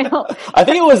final. I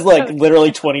think it was like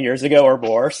literally 20 years ago or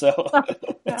more, so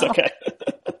it's okay.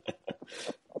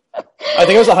 I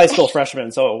think I was a high school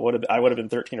freshman, so I would have been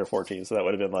 13 or 14, so that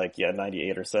would have been like,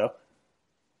 98 or so.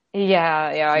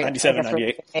 Yeah. 97,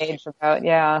 98. Age about,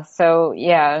 yeah. So,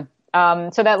 yeah.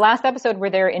 So that last episode where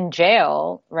they're in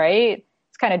jail, right?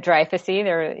 It's kind of Dreyfusy.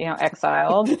 They're,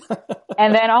 exiled.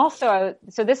 And then also,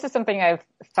 so this is something I've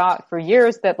thought for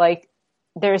years, that like,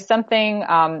 there's something,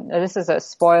 this is a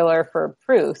spoiler for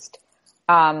Proust.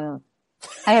 I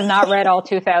have not read all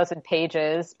 2,000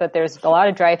 pages, but there's a lot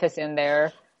of Dreyfus in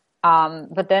there.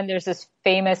 But then there's this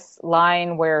famous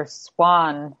line where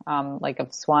Swan, like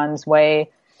of Swan's Way,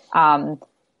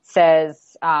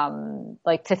 says,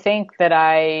 like, to think that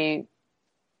I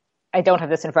don't have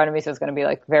this in front of me, so it's going to be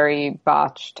like very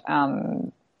botched,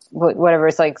 whatever.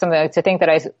 It's like something like, to think that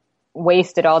I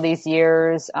wasted all these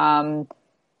years,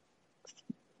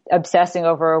 obsessing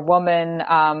over a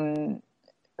woman,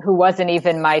 who wasn't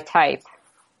even my type.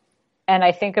 And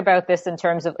I think about this in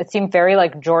terms of, it seemed very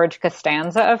like George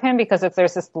Costanza of him, because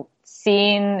there's this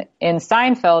scene in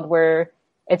Seinfeld where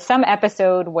it's some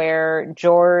episode where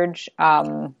George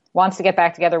wants to get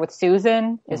back together with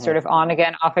Susan, his sort of on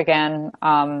again, off again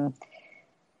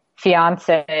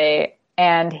fiance,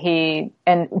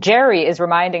 and Jerry is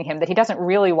reminding him that he doesn't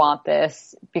really want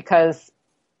this because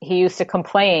he used to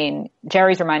complain.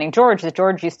 Jerry's reminding George that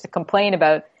George used to complain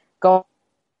about going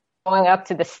up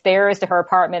to the stairs to her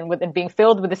apartment and being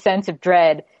filled with a sense of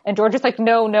dread. And George is like,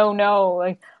 no,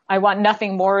 like, I want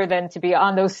nothing more than to be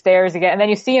on those stairs again. And then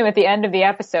you see him at the end of the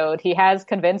episode. He has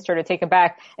convinced her to take him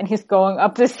back, and he's going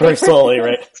up the stairs. Very slowly,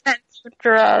 right? Sense of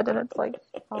dread. And it's like,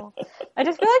 oh. I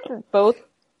just feel like both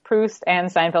Proust and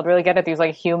Seinfeld really get at these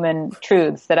like human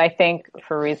truths that I think,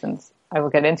 for reasons I will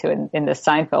get into in this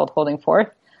Seinfeld holding forth,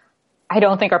 I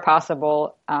don't think are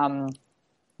possible in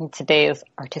today's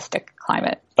artistic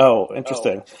climate. Oh,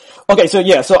 interesting. Okay, so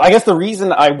I guess the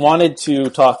reason I wanted to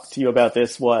talk to you about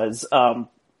this was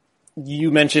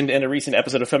you mentioned in a recent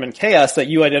episode of Feminine Chaos that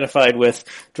you identified with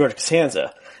George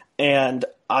Costanza. And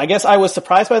I guess I was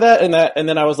surprised by that, and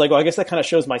then I was like, well, I guess that kind of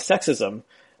shows my sexism,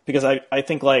 because I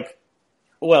think, like,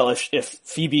 well, if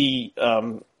Phoebe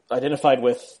identified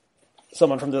with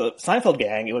someone from the Seinfeld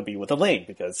gang, it would be with Elaine,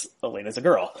 because Elaine is a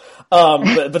girl.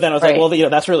 But then I was right. like, well,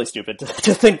 that's really stupid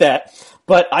to think that.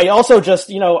 But I also just,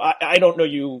 I don't know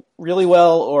you really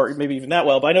well, or maybe even that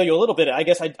well, but I know you a little bit. I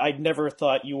guess I never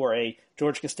thought you were a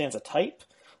George Costanza type.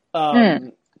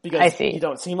 Because I see. You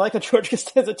don't seem like a George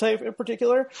Costanza type in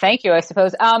particular. Thank you, I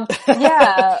suppose.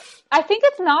 Yeah, I think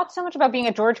it's not so much about being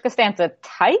a George Costanza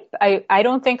type. I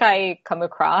don't think I come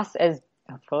across as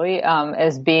hopefully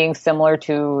as being similar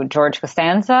to George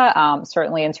Costanza.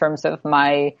 Certainly in terms of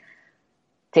my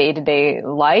day-to-day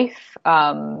life,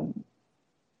 there's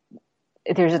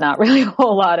not really a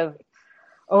whole lot of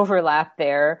overlap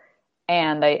there.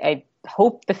 And I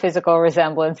hope the physical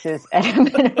resemblance is at a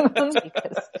minimum,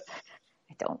 because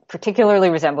I don't particularly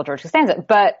resemble George Costanza.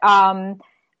 But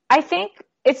I think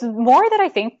it's more that I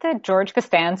think that George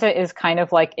Costanza is kind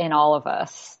of like in all of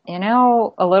us,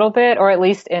 a little bit, or at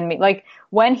least in me. Like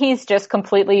when he's just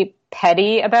completely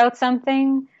petty about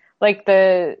something, like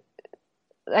a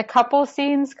couple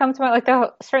scenes come to mind,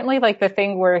 like certainly like the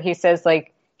thing where he says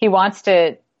like he wants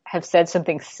to have said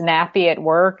something snappy at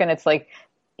work, and it's like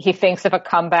he thinks of a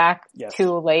comeback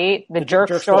too late. The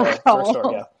jerk store.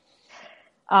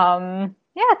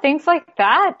 Yeah, things like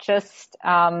that. Just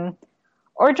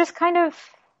or just kind of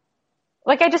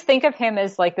like, I just think of him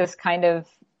as like this kind of,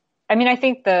 I mean, I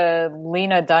think the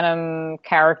Lena Dunham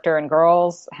character in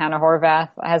Girls, Hannah Horvath,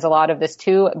 has a lot of this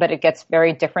too, but it gets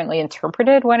very differently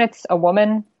interpreted when it's a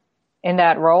woman in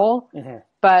that role. Mm-hmm.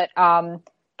 But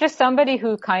just somebody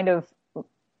who kind of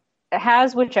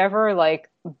has whichever like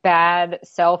bad,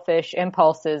 selfish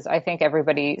impulses I think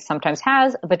everybody sometimes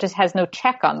has, but just has no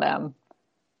check on them,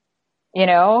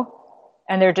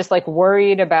 and they're just like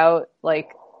worried about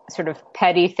like sort of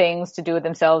petty things to do with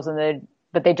themselves,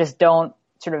 but they just don't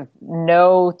sort of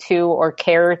know to or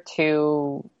care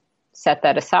to set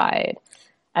that aside.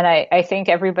 And I think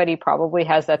everybody probably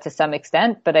has that to some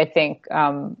extent, but I think,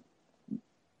 that's,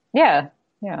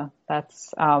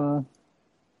 I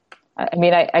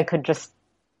mean, I could just,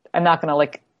 I'm not going to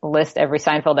like list every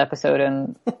Seinfeld episode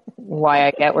and why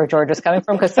I get where George is coming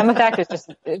from, because some of that is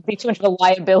just, it'd be too much of a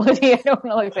liability. I don't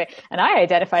know, like say, and I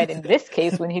identified in this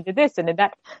case when he did this and did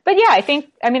that. But yeah, I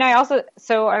think, I mean,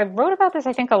 so I wrote about this,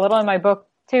 I think a little in my book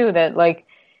too, that like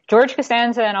George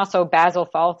Costanza and also Basil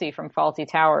Fawlty from Fawlty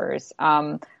Towers,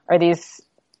 are these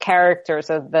characters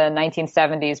of the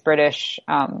 1970s British,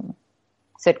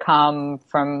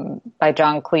 sitcom by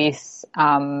John Cleese,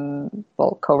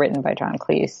 co-written by John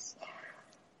Cleese,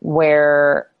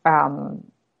 where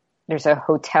there's a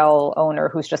hotel owner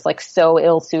who's just like so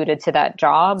ill-suited to that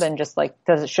job and just like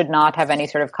should not have any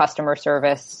sort of customer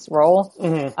service role.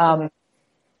 Mm-hmm.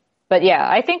 But yeah,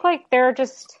 I think like they're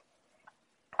just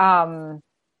well,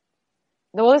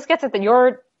 this gets at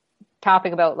your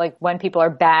topic about like when people are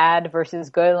bad versus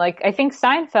good. Like I think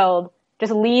Seinfeld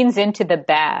just leans into the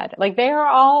bad. Like they are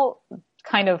all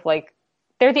kind of like,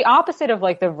 they're the opposite of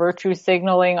like the virtue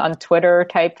signaling on Twitter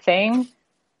type thing.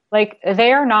 Like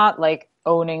they are not like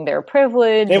owning their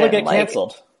privilege. They would get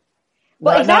canceled.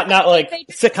 Well, exactly. Not like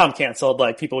sitcom canceled.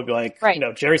 Like people would be like, right.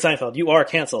 Jerry Seinfeld, you are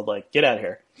canceled. Like, get out of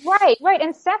here. Right.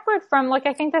 And separate from, like,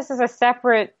 I think this is a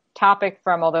separate topic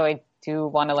from, although I do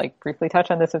want to, like, briefly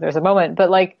touch on this if there's a moment, but,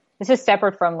 like, this is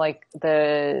separate from, like,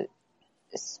 the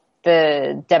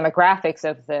demographics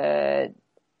of the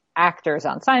actors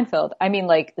on Seinfeld. I mean,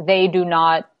 like, they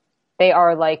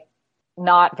are, like,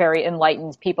 not very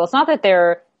enlightened people. It's not that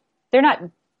they're not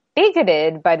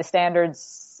bigoted by the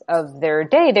standards of their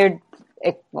day. They're,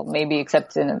 well, maybe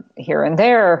except in here and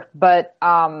there, but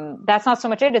that's not so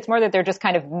much it. It's more that they're just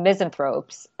kind of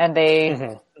misanthropes, and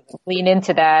they lean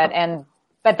into that.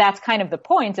 But that's kind of the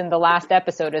point in the last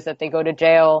episode, is that they go to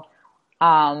jail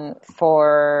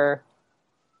for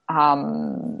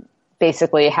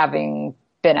basically having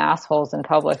been assholes in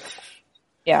public.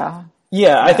 Yeah.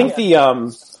 I think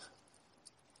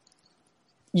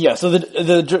so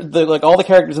the like all the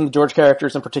characters and the George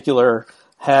characters in particular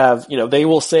have, they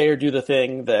will say or do the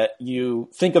thing that you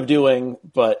think of doing,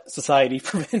 but society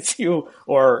prevents you,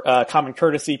 or common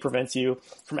courtesy prevents you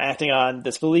from acting on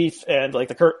this belief. And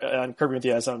like on Curb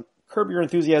Your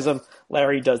Enthusiasm,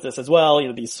 Larry does this as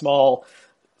well. These small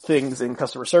things in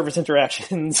customer service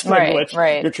interactions in which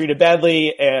you're treated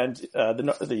badly, and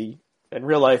in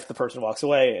real life the person walks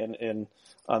away, and in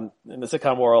the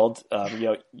sitcom world,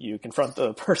 you confront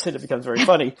the person, it becomes very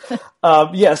funny.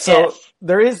 So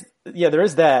there is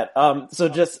that. So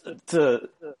just to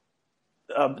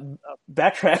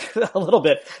backtrack a little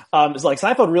bit, it's like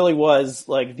Seinfeld really was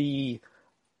like the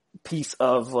piece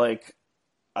of, like,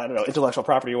 I don't know, intellectual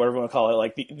property or whatever you want to call it,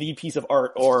 like the piece of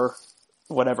art or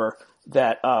whatever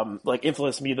that like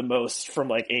influenced me the most from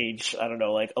like age, I don't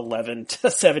know, like 11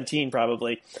 to 17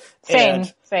 probably. Same.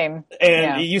 And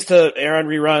it used to air on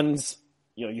reruns.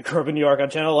 You grew up in New York on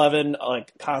Channel 11,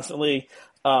 like constantly.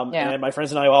 And my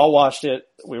friends and I all watched it.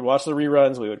 We would watch the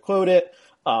reruns. We would quote it.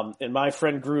 In my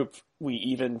friend group, we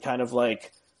even kind of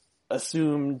like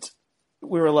assumed,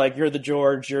 we were like, you're the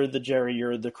George, you're the Jerry,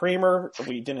 you're the Kramer.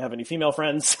 We didn't have any female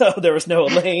friends, so there was no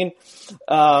Elaine.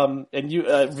 And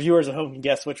you, viewers at home can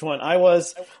guess which one I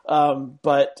was.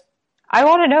 But I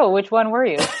want to know, which one were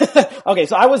you? Okay,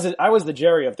 so I was the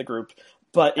Jerry of the group,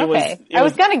 but I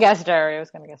was gonna guess Jerry.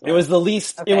 It was the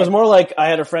least. Okay. It was more like I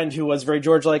had a friend who was very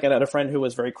George-like, and I had a friend who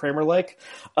was very Kramer-like.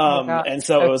 And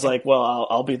so it was like, well,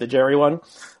 I'll be the Jerry one.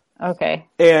 Okay.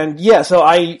 And so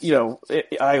I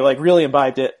like really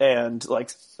imbibed it, and like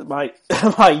my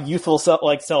youthful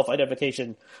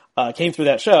self-identification came through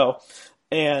that show.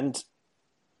 And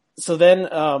so then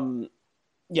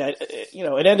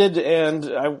it ended, and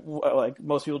I like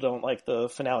most people don't like the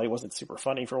finale. It wasn't super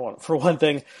funny for one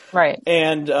thing. Right.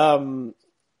 And I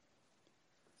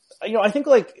think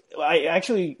like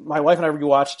my wife and I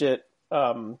rewatched it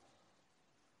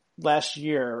last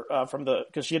year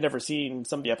because she had never seen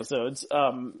some of the episodes,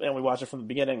 and we watched it from the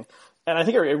beginning, and I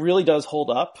think it really does hold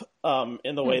up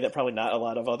in the way that probably not a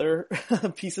lot of other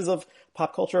pieces of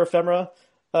pop culture ephemera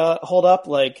hold up.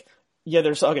 Like,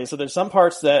 there's some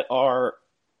parts that are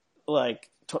like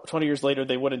 20 years later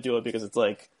they wouldn't do it because it's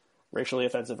like racially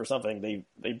offensive or something.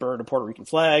 They burned a Puerto Rican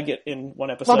flag in one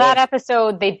episode. Well, that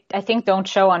episode they I think don't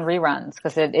show on reruns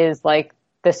because it is like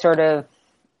this sort of.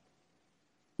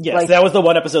 Yes, like, that was the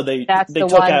one episode they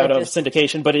took out of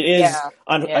syndication, but it is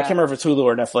on. I can't remember if it's Hulu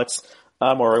or Netflix,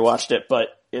 where we watched it, but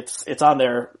it's on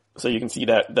there, so you can see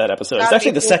that episode. It's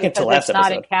actually the second to last episode. It's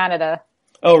not in Canada.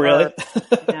 Oh, really?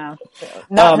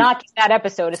 No, not that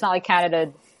episode. It's not like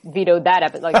Canada vetoed that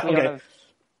episode. Like we don't have.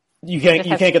 You can't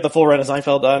get the full run of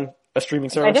Seinfeld on a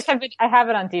streaming service. I have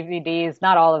it on DVDs,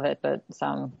 not all of it, but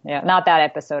some. Yeah, not that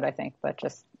episode, I think, but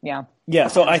just Yeah,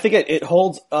 so I think it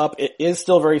holds up. It is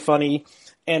still very funny.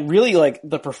 And really, like,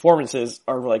 the performances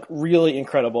are, like, really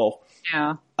incredible.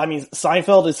 Yeah. I mean,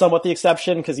 Seinfeld is somewhat the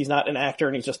exception because he's not an actor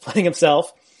and he's just playing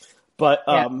himself. But,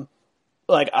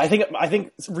 like, I think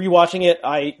rewatching it,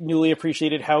 I newly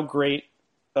appreciated how great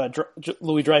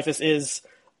Louis Dreyfus is.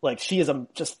 Like, she is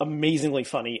just amazingly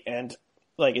funny and,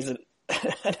 like, is an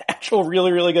actual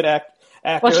really, really good actor.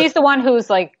 Well, she's the one who's,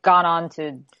 like, gone on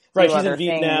to do she's other in Veep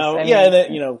things. now. I mean, and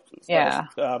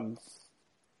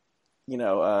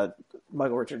then,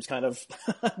 Michael Richards kind of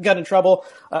got in trouble.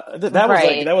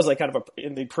 That was kind of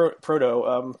in the proto.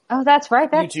 Oh, that's right.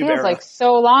 That YouTube feels era. like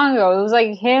so long ago. It was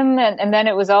like him, and then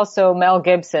it was also Mel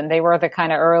Gibson. They were the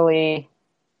kind of early.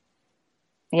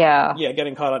 Yeah. Yeah,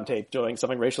 getting caught on tape doing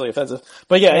something racially offensive.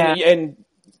 But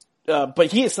but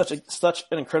he is such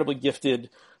an incredibly gifted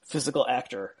physical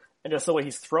actor, and just the way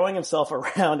he's throwing himself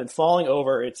around and falling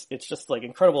over, it's just like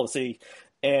incredible to see.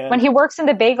 And when he works in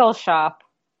the bagel shop.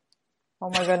 Oh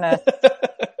my goodness.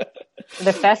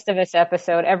 the Festivus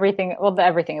episode, everything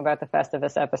about the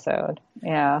Festivus episode.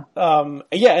 Yeah.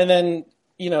 Yeah, and then,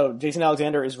 Jason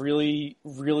Alexander is really,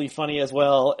 really funny as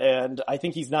well, and I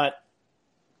think he's not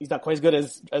quite as good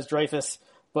as Dreyfuss,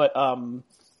 but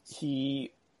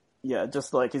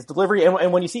just like his delivery,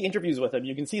 and when you see interviews with him,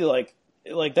 you can see like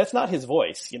that's not his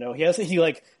voice, he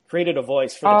created a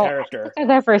voice for the character. I've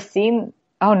ever seen.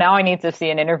 Oh, now I need to see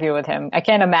an interview with him. I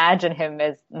can't imagine him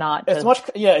as not.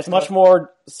 It's much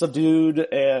more subdued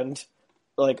and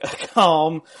like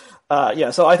calm.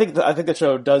 So I think the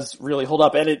show does really hold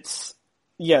up, and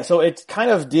so it kind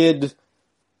of did.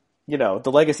 The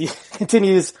legacy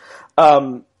continues.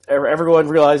 Everyone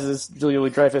realizes Julia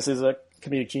Louis-Dreyfus is a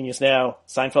comedic genius now.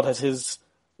 Seinfeld has his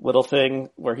little thing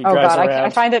where he drives around. I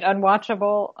find it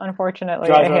unwatchable, unfortunately.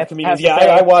 Drives around comedians.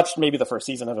 I watched maybe the first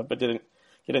season of it, but didn't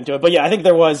get into it. But yeah, I think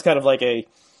there was kind of like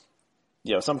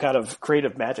some kind of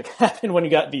creative magic happened when you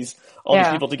got these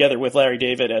people together with Larry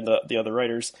David and the other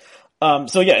writers.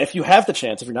 If you have the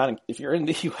chance, if you're in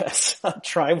the US,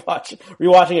 try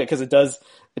rewatching it, because it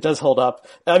does hold up.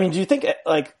 I mean, do you think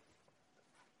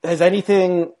is there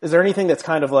anything that's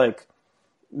kind of like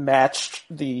matched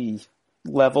the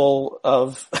level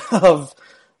of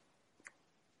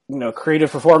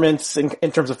creative performance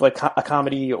in terms of like a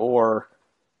comedy or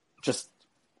just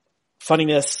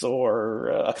funniness or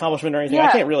accomplishment or anything?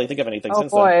 I can't really think of anything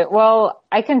since then. Well,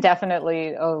 I can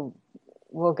definitely,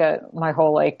 we'll get my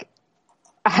whole,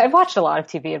 I've watched a lot of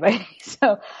TV in my day.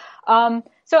 So,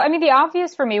 I mean, the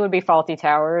obvious for me would be Fawlty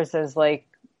Towers as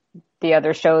the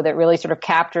other show that really sort of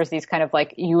captures these kind of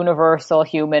universal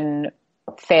human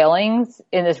failings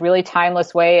in this really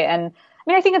timeless way. And I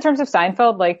mean, I think in terms of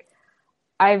Seinfeld,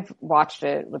 I've watched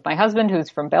it with my husband, who's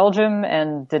from Belgium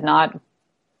and did not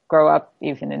grow up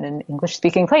even in an English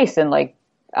speaking place, and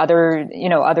other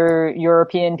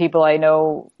European people I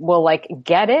know will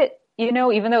get it, even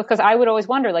though, because I would always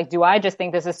wonder, do I just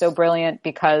think this is so brilliant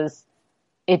because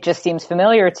it just seems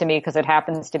familiar to me because it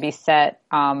happens to be set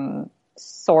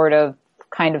sort of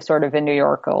in New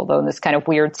York, although in this kind of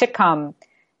weird sitcom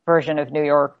version of New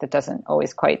York that doesn't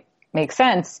always quite make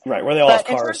sense. Right, where they all have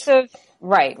cars.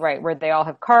 Right, where they all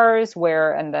have cars,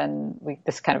 and then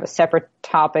this kind of a separate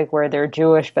topic where they're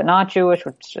Jewish but not Jewish,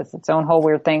 which is its own whole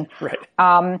weird thing. Right.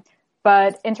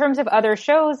 But in terms of other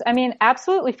shows, I mean,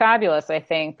 absolutely fabulous, I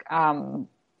think.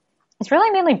 It's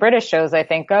really mainly British shows I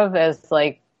think of as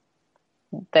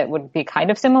that would be kind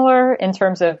of similar in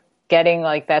terms of getting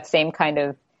that same kind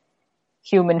of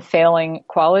human failing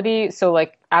quality. So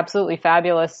Absolutely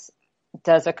Fabulous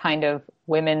does a kind of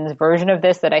women's version of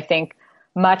this that I think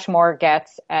much more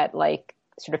gets at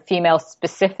sort of female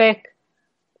specific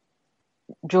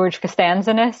George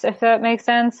Costanza-ness, if that makes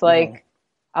sense.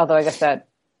 Although I guess that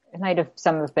it might have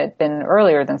some of it been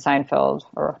earlier than Seinfeld,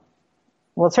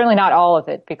 certainly not all of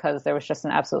it, because there was just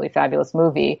an absolutely fabulous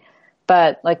movie.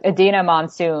 But Adina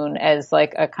Monsoon as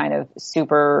a kind of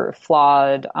super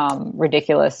flawed,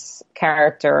 ridiculous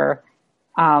character.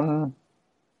 Elaine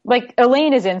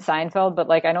is in Seinfeld, but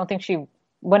I don't think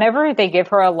whenever they give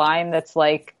her a line that's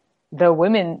the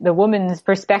woman's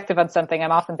perspective on something,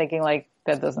 I'm often thinking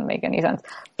that doesn't make any sense.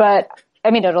 But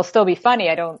I mean, it'll still be funny.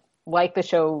 I don't like the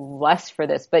show less for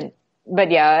this, but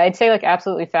yeah, I'd say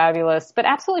Absolutely Fabulous, but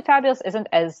Absolutely Fabulous isn't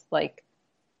as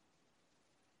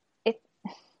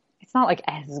it's not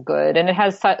as good, and it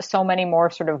has so many more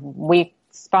sort of weak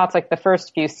spots. The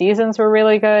first few seasons were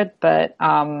really good, but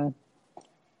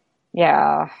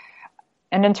yeah.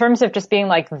 And in terms of just being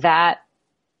that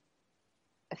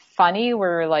funny,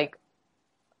 where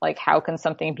how can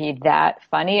something be that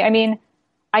funny? I mean,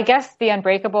 I guess The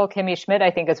Unbreakable Kimmy Schmidt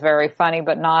I think is very funny,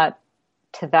 but not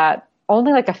to that.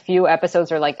 Only a few episodes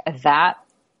are that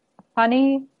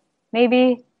funny,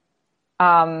 maybe.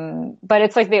 But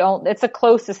it's it's the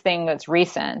closest thing that's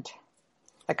recent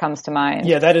that comes to mind.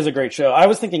 Yeah, that is a great show. I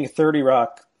was thinking 30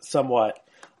 Rock somewhat.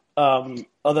 Although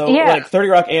 30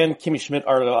 Rock and Kimmy Schmidt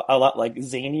are a lot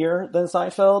zanier than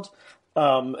Seinfeld.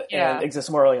 And exists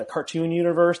more like a cartoon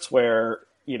universe where,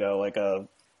 a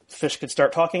fish could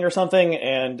start talking or something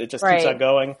and it just keeps on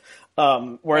going.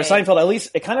 Whereas Seinfeld, at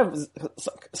least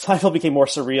Seinfeld became more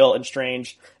surreal and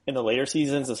strange in the later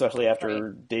seasons, especially after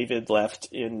David left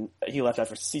he left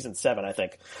after season 7, I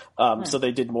think. So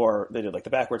they did the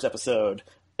backwards episode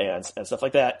and stuff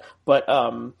like that. But,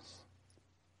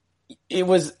 it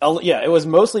was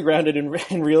mostly grounded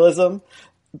in realism,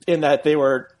 in that they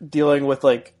were dealing with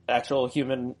actual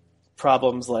human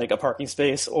problems, like a parking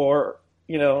space or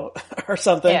or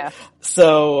something. Yeah.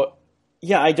 So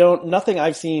yeah, nothing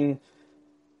I've seen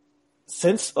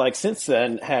since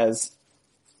then has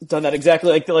done that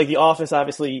exactly. The Office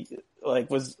obviously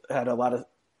had a lot of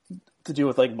to do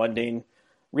with like mundane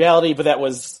reality, but that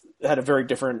had a very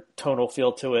different tonal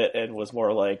feel to it and was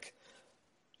more like,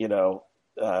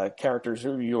 characters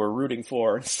who you were rooting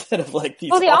for instead of like these.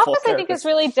 Well, The Office, characters. I think, is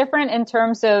really different in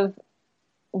terms of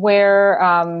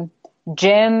where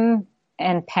Jim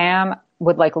and Pam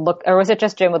would like look, or was it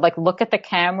just Jim would like look at the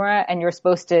camera, and you're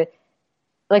supposed to,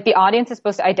 like, the audience is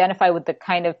supposed to identify with the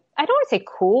kind of, I don't want to say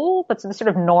cool, but the sort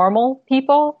of normal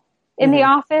people in the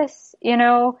office,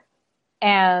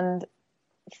 and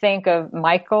think of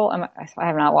Michael. I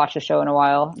have not watched the show in a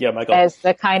while. Yeah, Michael. As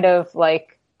the kind of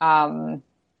like,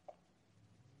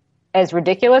 as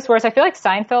ridiculous, whereas I feel like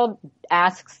Seinfeld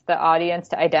asks the audience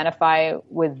to identify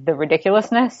with the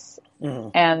ridiculousness,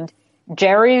 and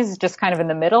Jerry's just kind of in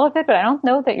the middle of it, but I don't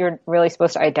know that you're really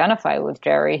supposed to identify with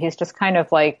Jerry. He's just kind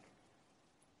of like,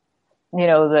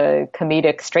 the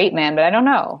comedic straight man, but I don't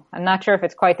know. I'm not sure if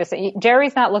it's quite the same.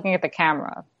 Jerry's not looking at the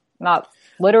camera, not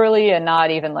literally, and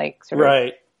not even like sort of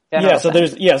right. So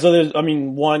there's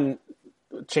one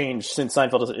change since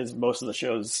Seinfeld is most of the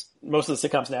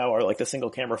sitcoms now are like the single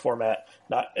camera format,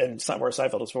 and where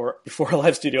Seinfeld was before a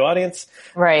live studio audience.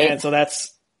 Right. And so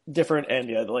that's different. And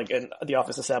and The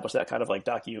Office established that kind of like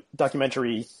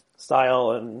documentary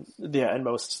style, and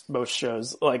most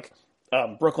shows like,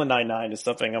 Brooklyn Nine-Nine is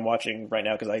something I'm watching right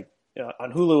now because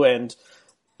on Hulu, and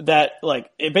that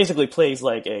like it basically plays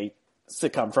like a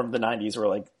sitcom from the 90s where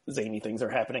like zany things are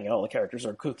happening and all the characters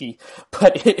are kooky,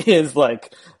 but it is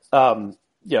like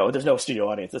there's no studio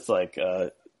audience. It's like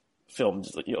filmed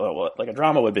like a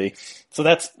drama would be. So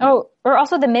that's or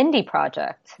also the Mindy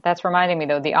Project. That's reminding me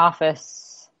though, The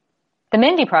Office. The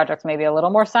Mindy Project's maybe a little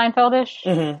more Seinfeld-ish.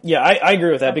 Mm-hmm. Yeah, I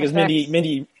agree with that because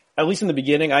Mindy, at least in the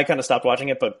beginning, I kind of stopped watching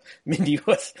it, but Mindy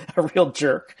was a real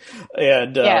jerk,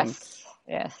 and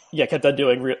yes, kept on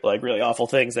doing really awful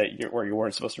things where you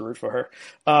weren't supposed to root for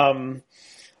her.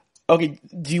 Okay,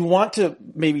 do you want to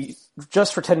maybe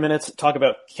just for 10 minutes talk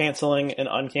about canceling and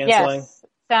uncanceling? Yes,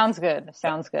 sounds good.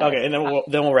 Okay, and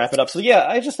then we'll wrap it up. So yeah,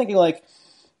 I was just thinking like,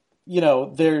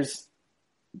 there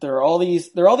are all these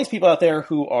people out there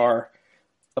who are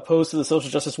opposed to the social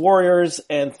justice warriors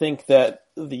and think that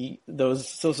those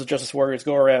social justice warriors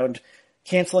go around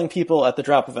canceling people at the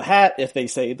drop of a hat if they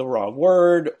say the wrong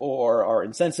word or are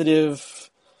insensitive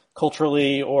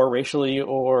culturally or racially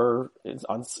or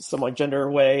on some like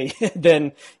gender way.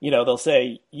 Then, they'll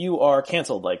say, you are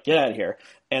canceled, like get out of here.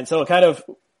 And so it kind of,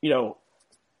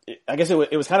 I guess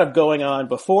it was kind of going on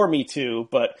before Me Too,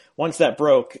 but once that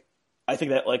broke, I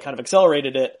think that like kind of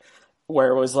accelerated it, where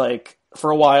it was like, for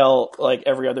a while, like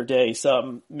every other day,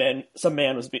 some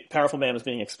powerful man was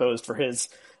being exposed for his,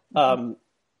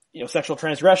 sexual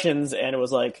transgressions, and it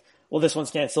was like, well, this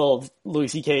one's canceled. Louis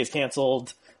C.K. is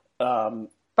canceled. Barbara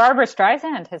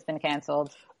Streisand has been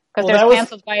canceled because they're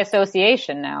canceled by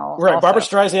association now. Right, also. Barbara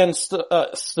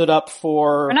Streisand stood up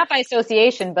for, or not by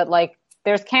association, but like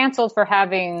there's canceled for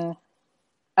having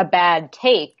a bad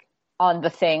take on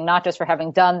the thing, not just for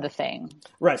having done the thing.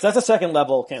 Right, so that's a second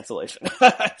level cancellation,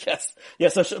 I guess. Yeah,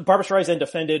 so Barbara Streisand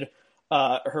defended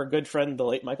her good friend, the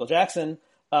late Michael Jackson,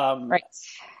 right.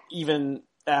 Even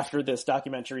after this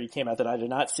documentary came out that I did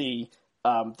not see,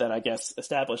 that I guess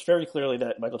established very clearly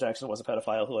that Michael Jackson was a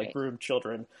pedophile who like groomed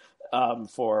children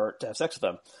to have sex with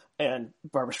them. And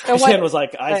Barbara Streisand was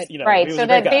like, right. He was so a great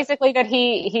that guy. Basically that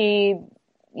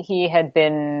he had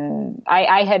been,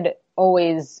 I had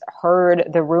always heard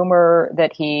the rumor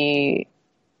that he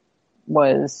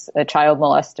was a child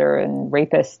molester and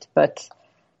rapist, but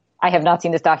I have not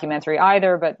seen this documentary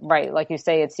either. But right, like you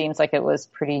say, it seems like it was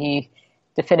pretty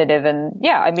definitive. And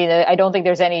yeah, I mean, I don't think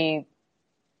there's any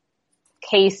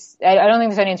case, I don't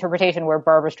think there's any interpretation where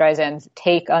Barbara Streisand's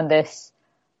take on this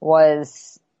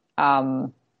was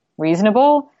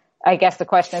reasonable. I guess the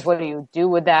question is, what do you do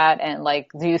with that? And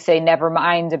like, do you say never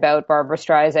mind about Barbara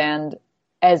Streisand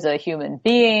as a human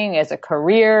being, as a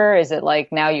career? Is it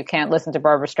like now you can't listen to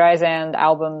Barbara Streisand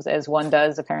albums as one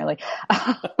does apparently?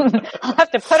 I'll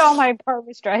have to put all my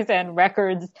Barbara Streisand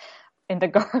records in the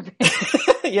garbage.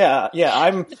 yeah.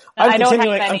 I'm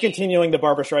continuing the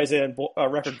Barbara Streisand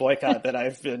record boycott that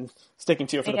I've been sticking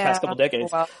to for the past couple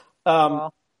decades.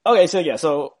 Okay,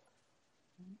 so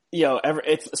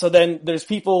so then there's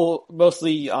people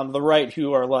mostly on the right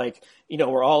who are like,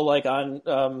 we're all like on,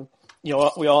 we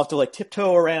all have to like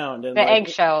tiptoe around and the like,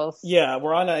 eggshells. Yeah,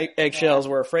 we're on eggshells.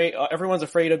 Yeah. We're afraid. Everyone's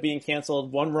afraid of being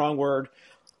canceled. One wrong word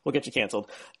will get you canceled.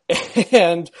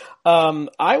 And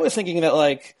I was thinking that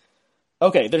like,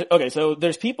 so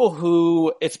there's people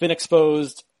who it's been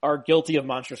exposed are guilty of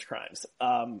monstrous crimes.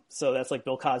 So that's like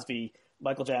Bill Cosby,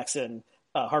 Michael Jackson,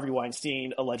 Harvey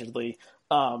Weinstein, allegedly.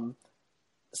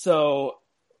 So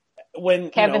when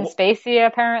Kevin Spacey,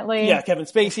 apparently. Yeah, Kevin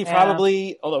Spacey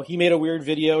probably, although he made a weird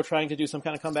video trying to do some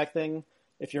kind of comeback thing,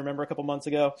 if you remember a couple months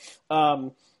ago.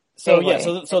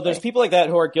 So there's people like that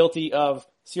who are guilty of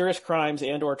serious crimes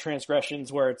and or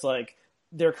transgressions where it's like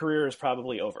their career is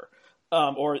probably over.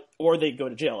 Or they go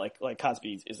to jail, like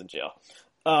Cosby is in jail.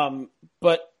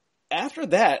 But after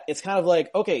that, it's kind of like,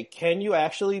 okay, can you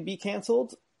actually be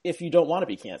canceled if you don't want to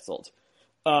be canceled?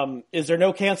 Is there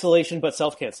no cancellation but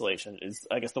self-cancellation is,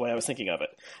 I guess, the way I was thinking of it.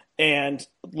 And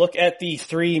look at the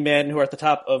three men who are at the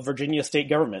top of Virginia state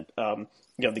government.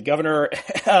 The governor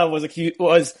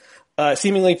was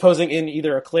seemingly posing in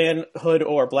either a Klan hood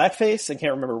or blackface, and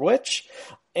can't remember which.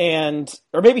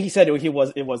 Or maybe he said it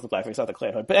was the blackface, not the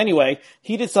Klan hood. But anyway,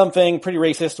 he did something pretty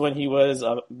racist when he was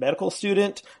a medical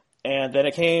student, and then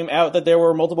it came out that there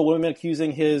were multiple women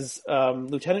accusing his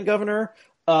lieutenant governor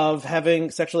of having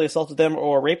sexually assaulted them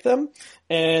or raped them.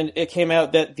 And it came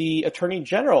out that the attorney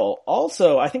general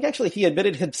also, I think actually he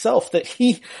admitted himself that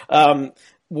he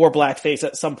wore blackface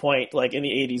at some point, like in the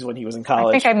 80s when he was in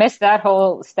college. I think I missed that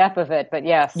whole step of it, but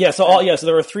yes. Yeah, so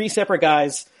there were three separate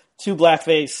guys, two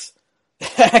blackface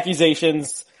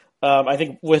accusations, I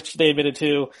think, which they admitted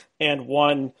to, and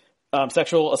one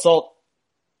sexual assault.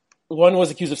 One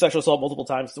was accused of sexual assault multiple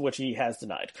times, which he has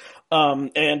denied.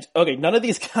 None of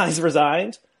these guys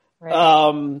resigned.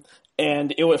 Right.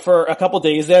 And it was, for a couple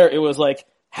days there, it was like,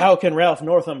 how can Ralph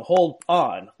Northam hold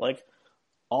on? Like,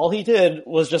 all he did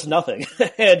was just nothing.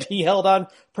 And he held on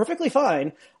perfectly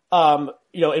fine. And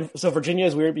so Virginia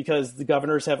is weird because the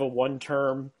governors have a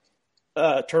one-term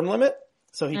term limit.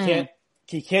 So he can't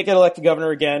get elected governor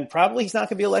again. Probably he's not going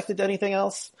to be elected to anything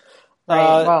else.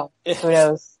 Right. Who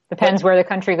knows? Depends where the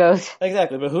country goes.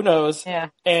 Exactly, but who knows? Yeah.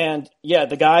 And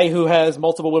the guy who has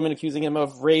multiple women accusing him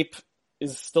of rape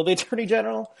is still the attorney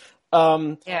general.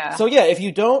 So if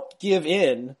you don't give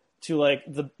in to like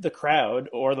the crowd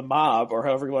or the mob or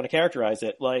however you want to characterize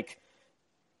it, like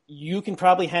you can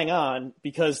probably hang on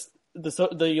because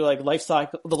the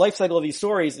life cycle of these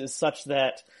stories is such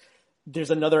that there's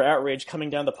another outrage coming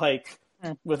down the pike.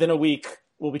 Within a week.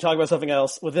 We'll be talking about something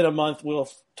else. Within a month, we'll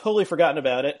have totally forgotten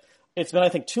about it. It's been, I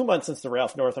think, 2 months since the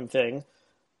Ralph Northam thing.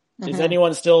 Mm-hmm. Is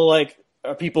anyone still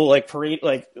are people parade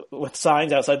with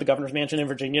signs outside the governor's mansion in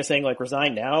Virginia saying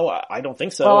resign now? I don't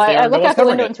think so. Well, I look out the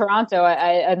window in Toronto.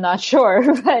 I'm not sure,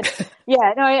 but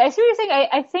yeah, no, I see what you're saying.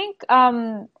 I think,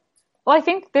 I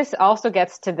think this also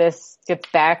gets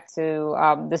back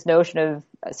to this notion of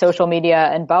social media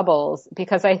and bubbles,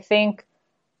 because I think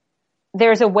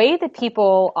there's a way that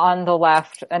people on the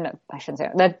left, and I shouldn't say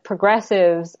that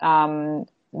progressives,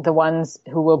 the ones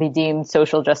who will be deemed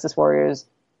social justice warriors,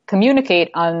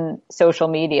 communicate on social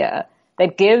media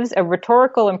that gives a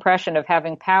rhetorical impression of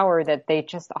having power that they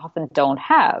just often don't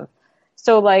have.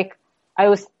 So I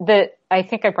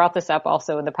think I brought this up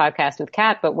also in the podcast with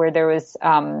Kat, but where there was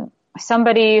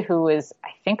somebody who was,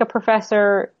 I think, a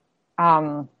professor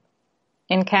in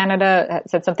Canada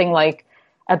said something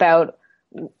about,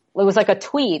 it was a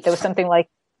tweet. There was something like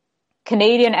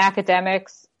Canadian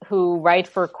academics who write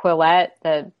for Quillette,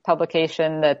 the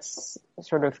publication that's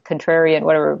sort of contrarian,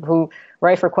 whatever, who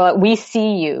write for Quillette. We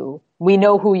see you. We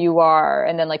know who you are.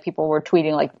 And then people were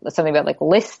tweeting something about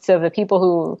lists of the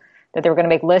people that they were going to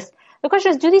make lists. The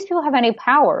question is, do these people have any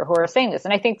power who are saying this?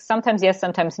 And I think sometimes yes,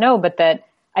 sometimes no, but that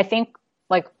I think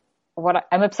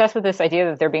I'm obsessed with this idea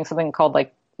that there being something called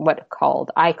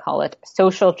I call it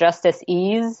social justice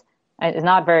ease. It's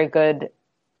not very good.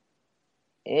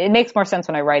 It makes more sense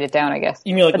when I write it down, I guess.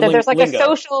 You mean but there's lingo. A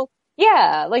social,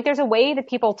 there's a way that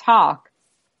people talk,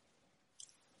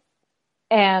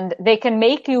 and they can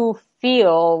make you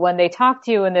feel when they talk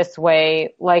to you in this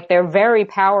way like they're very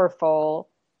powerful,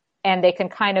 and they can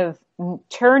kind of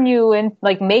turn you in,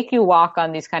 make you walk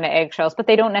on these kind of eggshells, but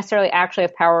they don't necessarily actually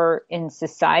have power in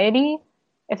society,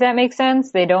 if that makes sense.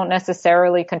 They don't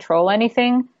necessarily control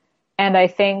anything. And I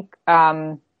think,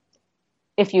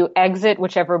 if you exit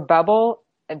whichever bubble,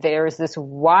 there's this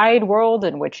wide world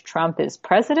in which Trump is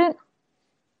president.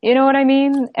 You know what I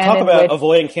mean? And talk about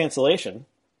avoiding cancellation.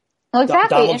 Well,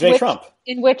 exactly. Donald J. Trump.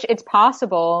 In which it's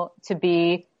possible to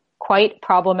be quite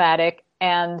problematic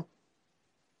and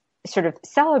sort of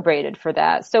celebrated for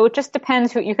that. So it just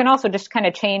depends you can also just kind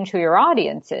of change who your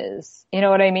audience is. You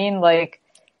know what I mean?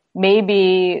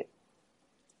 Maybe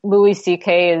Louis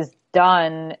C.K. is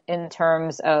done in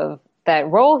terms of that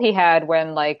role he had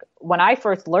when I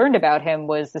first learned about him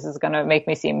this is going to make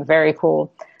me seem very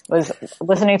cool, was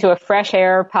listening to a Fresh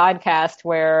Air podcast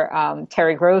where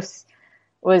Terry Gross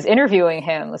was interviewing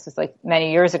him. This is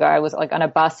many years ago. I was on a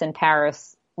bus in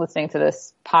Paris listening to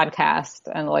this podcast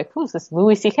and who's this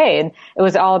Louis C.K.? And it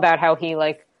was all about how he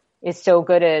is so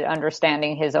good at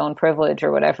understanding his own privilege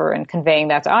or whatever and conveying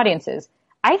that to audiences.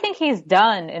 I think he's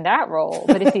done in that role,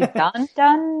 but is he done?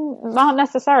 Not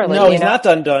necessarily. No, he's not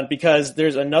done because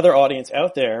there's another audience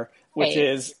out there, which Right.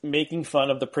 is making fun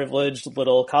of the privileged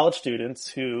little college students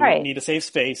who Right. need a safe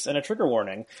space and a trigger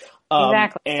warning.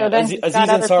 Exactly. So And then Aziz he's got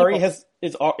other Ansari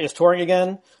people. is touring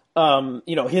again.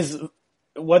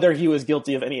 Whether he was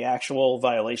guilty of any actual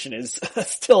violation is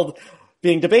still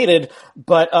being debated.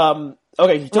 But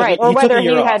okay, he took, Right. he Or took whether a he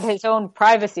year had off. his own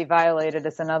privacy violated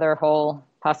is another whole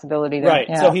possibility there. Right.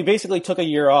 Yeah. So he basically took a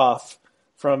year off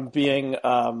from being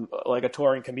like a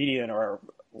touring comedian or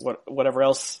whatever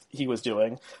else he was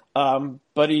doing.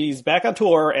 But he's back on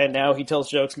tour, and now he tells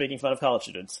jokes making fun of college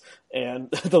students. And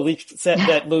the leaked set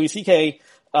that Louis C.K.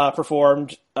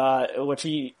 Performed, which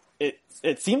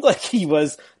it seemed like he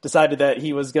was decided that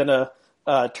he was gonna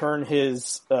turn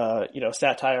his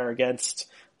satire against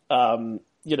the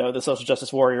social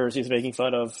justice warriors. He's making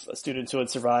fun of students who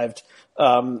had survived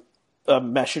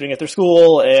mass shooting at their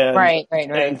school and Right.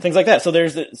 and things like that. So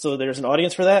there's an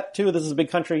audience for that too. This is a big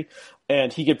country,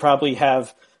 and he could probably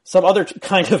have some other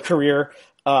kind of career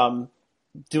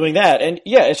doing that. And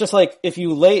yeah, it's just like if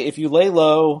you lay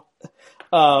low,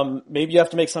 maybe you have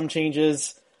to make some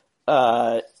changes.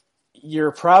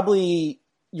 You're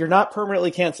not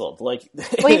permanently canceled. Like,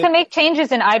 Well, you can make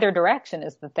changes in either direction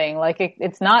is the thing. Like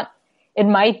it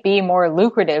might be more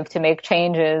lucrative to make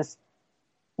changes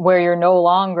where you're no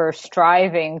longer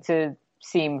striving to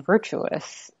seem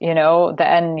virtuous,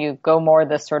 then you go more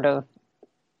the sort of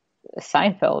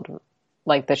Seinfeld,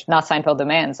 like not Seinfeld the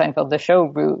man, Seinfeld the show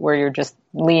route, where you're just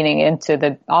leaning into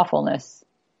the awfulness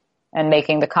and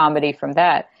making the comedy from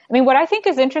that. I mean, what I think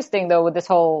is interesting though with this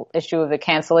whole issue of the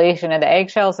cancellation and the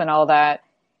eggshells and all that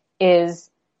is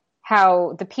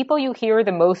how the people you hear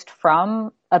the most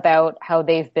from about how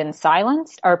they've been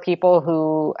silenced are people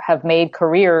who have made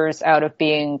careers out of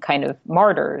being kind of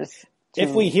martyrs.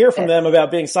 If we hear from them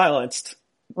about being silenced,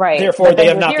 right, therefore they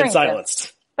have not been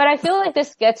silenced. But I feel like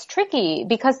this gets tricky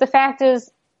because the fact is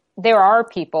there are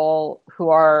people who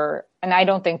are, and I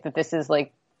don't think that this is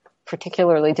like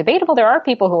particularly debatable, there are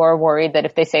people who are worried that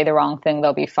if they say the wrong thing,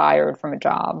 they'll be fired from a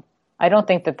job. I don't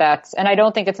think and I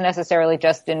don't think it's necessarily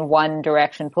just in one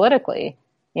direction politically.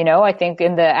 I think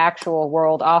in the actual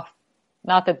world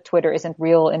not that Twitter isn't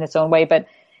real in its own way, but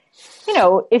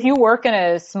if you work in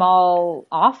a small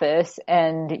office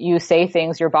and you say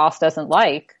things your boss doesn't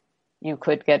like, you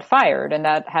could get fired. And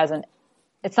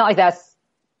it's not like that's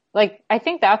like, I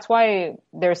think that's why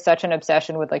there's such an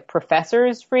obsession with like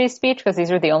professors' free speech, because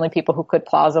these are the only people who could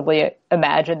plausibly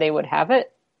imagine they would have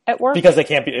it at work. Because if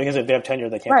they have tenure,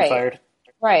 they can't be fired.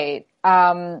 Right.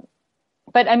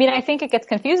 But I mean, I think it gets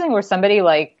confusing where somebody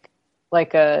like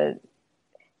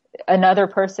another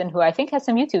person who I think has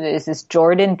some YouTube is this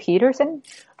Jordan Peterson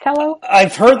fellow.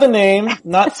 I've heard the name,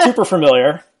 not super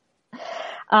familiar.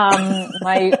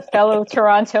 My fellow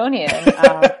Torontonian,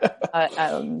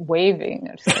 waving.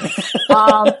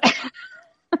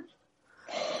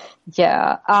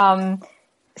 Yeah.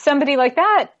 Somebody like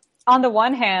that, on the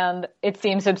one hand, it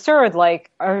seems absurd. Like,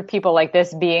 are people like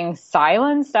this being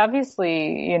silenced?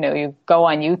 Obviously, you go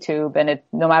on YouTube and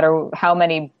no matter how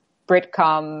many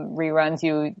Britcom reruns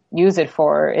you use it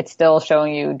for, it's still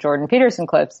showing you Jordan Peterson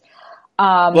clips.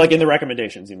 Like in the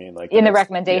recommendations, you mean? Like in the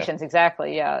recommendations, yeah.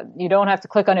 Exactly. Yeah. You don't have to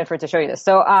click on it for it to show you this.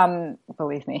 So,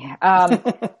 believe me.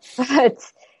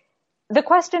 But the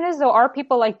question is though, are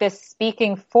people like this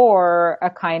speaking for a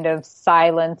kind of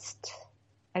silenced,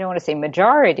 I don't want to say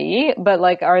majority, but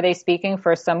like, are they speaking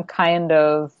for some kind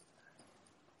of,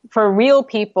 for real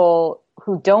people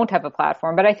who don't have a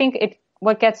platform? But I think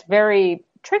what gets very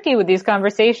tricky with these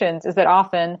conversations is that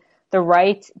often the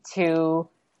right to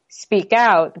speak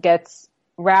out gets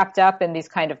wrapped up in these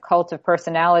kind of cult of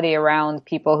personality around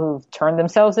people who've turned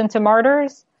themselves into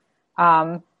martyrs.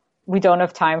 We don't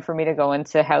have time for me to go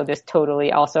into how this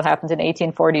totally also happened in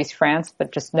 1840s France,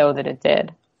 but just know that it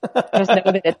did. Just know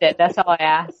that it did. That's all I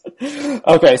ask.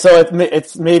 Okay, so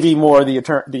it's maybe more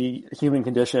the human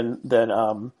condition than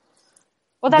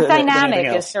well, that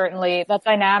dynamic is certainly that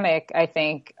dynamic. I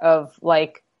think of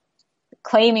like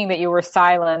claiming that you were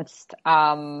silenced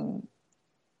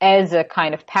as a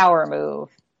kind of power move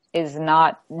is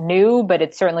not new, but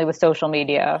it's certainly with social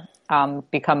media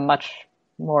become much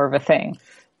more of a thing.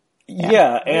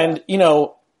 Yeah, and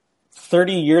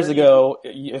 30 years ago,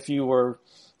 if you were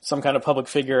some kind of public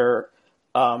figure,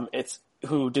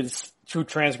 who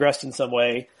transgressed in some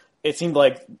way, it seemed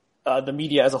like the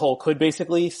media as a whole could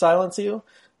basically silence you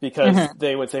because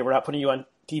they would say, we're not putting you on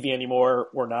TV anymore.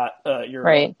 We're not,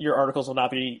 your articles will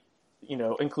not be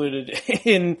included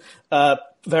in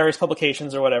various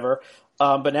publications or whatever.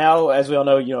 But now, as we all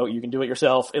know, you can do it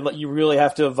yourself. You really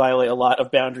have to violate a lot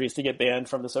of boundaries to get banned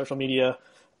from the social media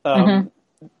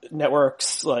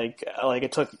networks. Like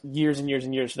it took years and years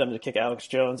and years for them to kick Alex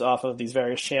Jones off of these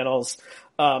various channels.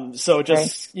 So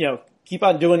just keep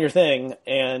on doing your thing,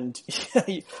 and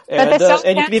you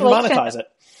can even monetize it.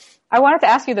 I wanted to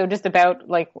ask you though, just about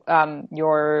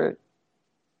your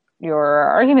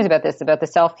arguments about this, about the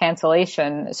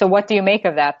self-cancellation. So what do you make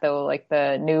of that though? Like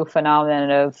the new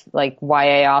phenomenon of like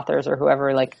YA authors or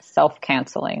whoever like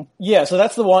self-canceling. Yeah. So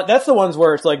that's the ones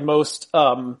where it's like most,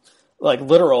 like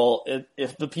literal.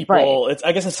 If the people, right.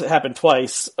 I guess it's happened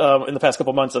twice, in the past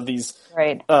couple months of these,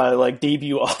 right. Like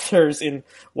debut authors in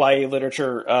YA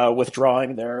literature,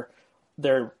 withdrawing their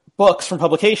books from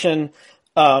publication.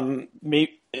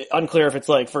 Unclear if it's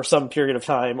like for some period of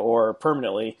time or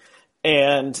permanently.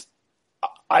 And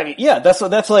I mean, yeah,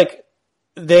 that's like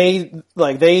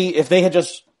if they had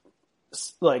just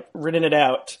like written it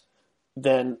out,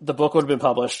 then the book would have been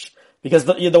published. Because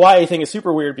the YA thing is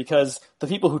super weird because the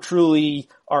people who truly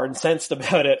are incensed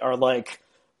about it are like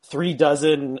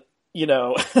 36,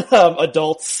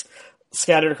 adults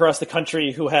scattered across the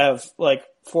country who have like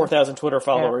 4,000 Twitter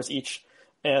followers each.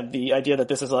 And the idea that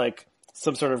this is like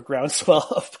some sort of groundswell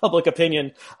of public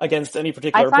opinion against any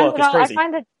particular book is crazy.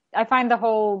 I find the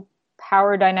whole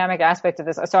power dynamic aspect of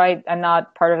this. So I'm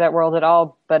not part of that world at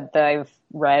all, but I've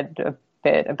read a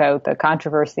bit about the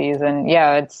controversies, and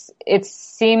yeah, it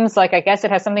seems like, I guess it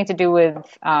has something to do with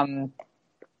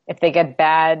if they get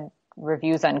bad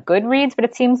reviews on Goodreads, but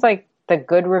it seems like the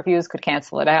good reviews could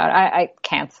cancel it out. I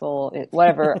cancel it,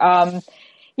 whatever.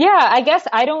 Yeah, I guess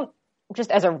I don't, just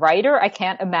as a writer, I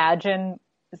can't imagine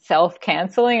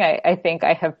self-canceling. I think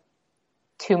I have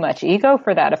too much ego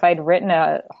for that. If I'd written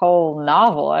a whole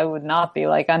novel, I would not be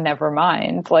like, oh, never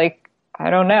mind. Like,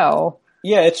 I don't know.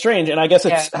 Yeah, it's strange. And I guess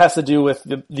it has to do with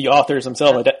the authors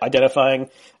themselves identifying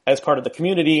as part of the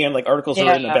community, and like articles are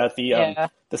written about the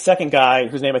second guy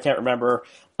whose name I can't remember,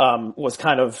 was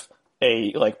kind of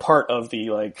a like part of the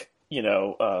like,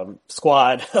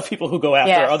 squad of people who go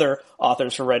after other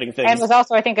authors for writing things. And was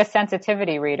also, I think, a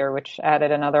sensitivity reader, which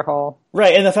added another whole.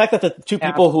 Right. And the fact that the two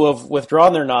people who have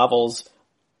withdrawn their novels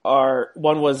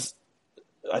one was,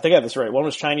 I think I have this right, one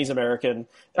was Chinese American, and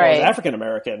one was African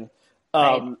American.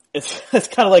 It's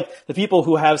kind of like the people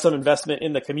who have some investment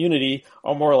in the community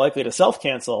are more likely to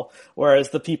self-cancel, whereas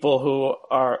the people who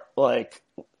are like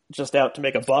just out to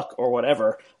make a buck or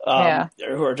whatever,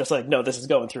 who are just like, no, this is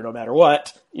going through no matter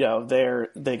what,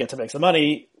 they get to make some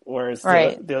money, whereas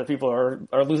the other people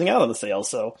are losing out on the sales.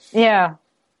 So yeah.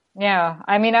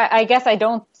 I mean, I guess I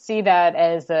don't see that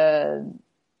as a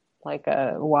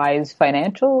wise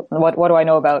financial. What do I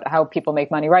know about how people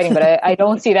make money writing? But I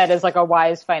don't see that as like a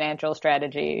wise financial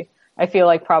strategy. I feel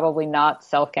like probably not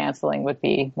self-canceling would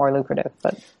be more lucrative,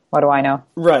 but what do I know?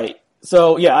 Right.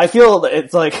 So yeah, I feel that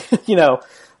it's like,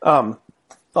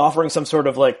 offering some sort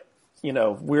of like,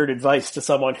 weird advice to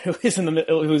someone who is in the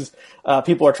middle, who's,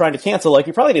 people are trying to cancel. Like,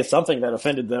 you probably did something that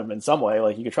offended them in some way.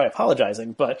 Like, you could try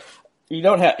apologizing, but you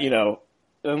don't have,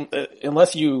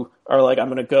 unless you are like, I'm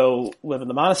going to go live in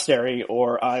the monastery,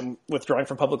 or I'm withdrawing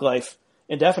from public life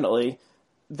indefinitely,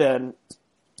 then,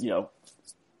 2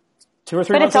 or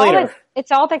 3 months later.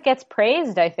 It's all that gets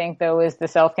praised, I think, though, is the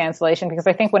self-cancellation, because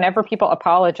I think whenever people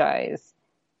apologize,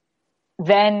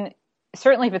 then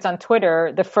certainly if it's on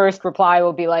Twitter, the first reply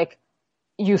will be like,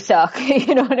 you suck.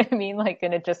 You know what I mean? Like,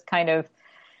 and it just kind of,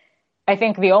 I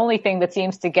think the only thing that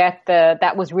seems to get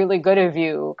that was really good of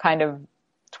you kind of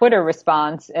Twitter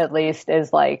response, at least,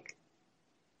 is like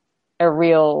a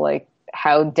real, like,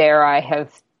 how dare I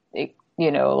have,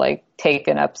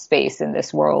 taken up space in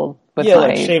this world with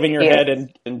like shaving your head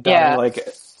and donning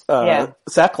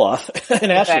sackcloth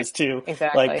and ashes to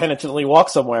like penitently walk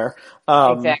somewhere.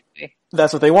 Exactly.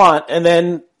 That's what they want. And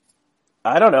then,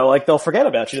 I don't know, like, they'll forget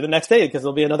about you the next day because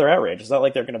there'll be another outrage. It's not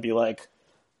like they're going to be like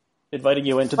inviting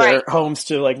you into their homes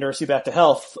to like nurse you back to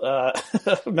health,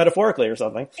 metaphorically or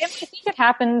something. I think it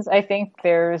happens. I think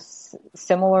there's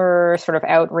similar sort of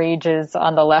outrages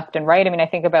on the left and right. I mean, I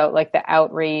think about like the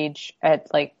outrage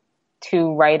at like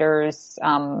 2 writers,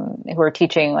 who are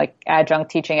teaching like adjunct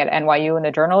teaching at NYU in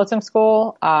the journalism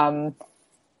school. And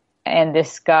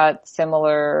this got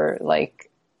similar, like,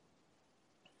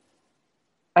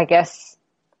 I guess,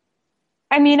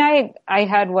 I mean, I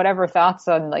had whatever thoughts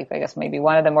on, like, I guess maybe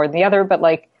one of them or the other, but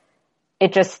like,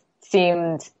 it just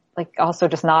seemed like also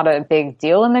just not a big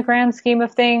deal in the grand scheme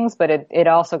of things, but it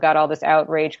also got all this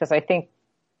outrage because I think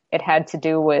it had to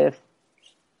do with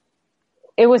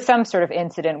it was some sort of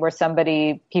incident where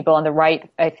people on the right,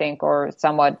 I think, or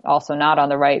somewhat also not on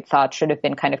the right, thought should have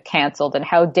been kind of canceled. And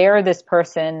how dare this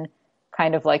person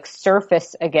kind of like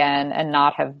surface again and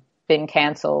not have been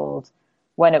canceled,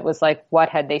 when it was like, what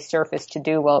had they surfaced to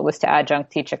do? Well, it was to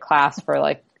adjunct teach a class for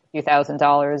like a few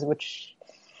 $1,000s, which,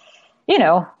 you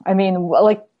know, I mean,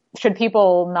 like, should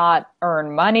people not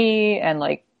earn money and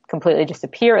like completely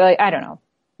disappear? Like, I don't know.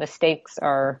 The stakes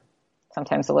are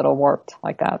sometimes a little warped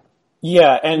like that.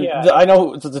 Yeah, and I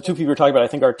know the two people you're talking about, I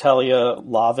think, are Talia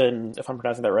Lavin, if I'm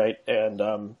pronouncing that right, and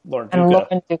Lauren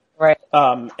Duca. Right.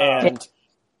 And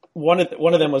one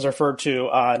of them was referred to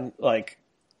on like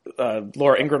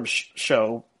Laura Ingram's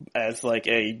show as like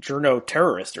a journo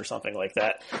terrorist or something like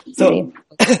that. So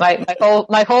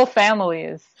my whole family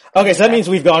is. Okay, so that means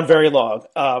we've gone very long.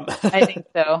 I think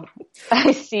so.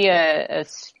 I see a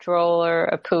stroller,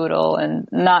 a poodle, and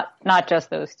not just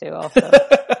those two.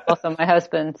 Also my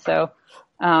husband. So.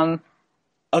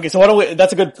 Okay, so why don't we?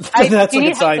 That's a good. That's a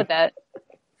good sign. With that?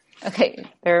 Okay,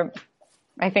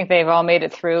 I think they've all made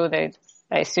it through.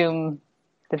 I assume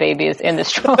the baby is in the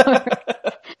stroller.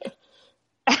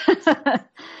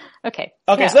 Okay.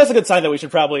 Okay, so that's a good sign that we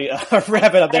should probably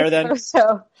wrap it up there then.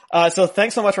 So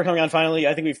thanks so much for coming on finally.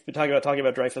 I think we've been talking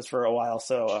about Dreyfus for a while,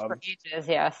 so for ages,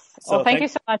 yes. So thank you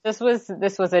so much. This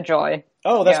was a joy.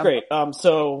 Oh, that's great.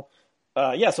 So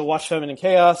watch Feminine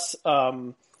Chaos.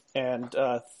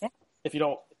 If you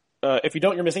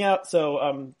don't, you're missing out.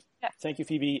 So thank you,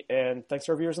 Phoebe, and thanks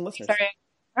to our viewers and listeners. Sorry.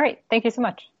 All right, thank you so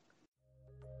much.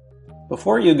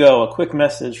 Before you go, a quick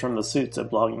message from the suits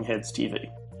at Blogging Heads TV.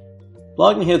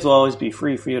 Blogging Heads will always be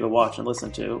free for you to watch and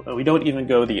listen to, and we don't even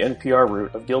go the NPR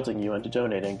route of guilting you into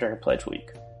donating during Pledge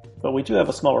Week. But we do have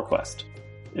a small request.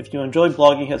 If you enjoy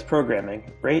Blogging Heads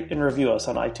programming, rate and review us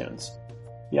on iTunes.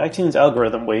 The iTunes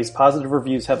algorithm weighs positive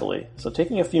reviews heavily, so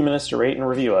taking a few minutes to rate and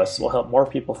review us will help more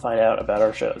people find out about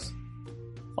our shows.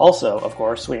 Also, of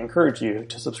course, we encourage you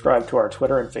to subscribe to our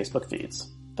Twitter and Facebook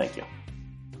feeds. Thank you.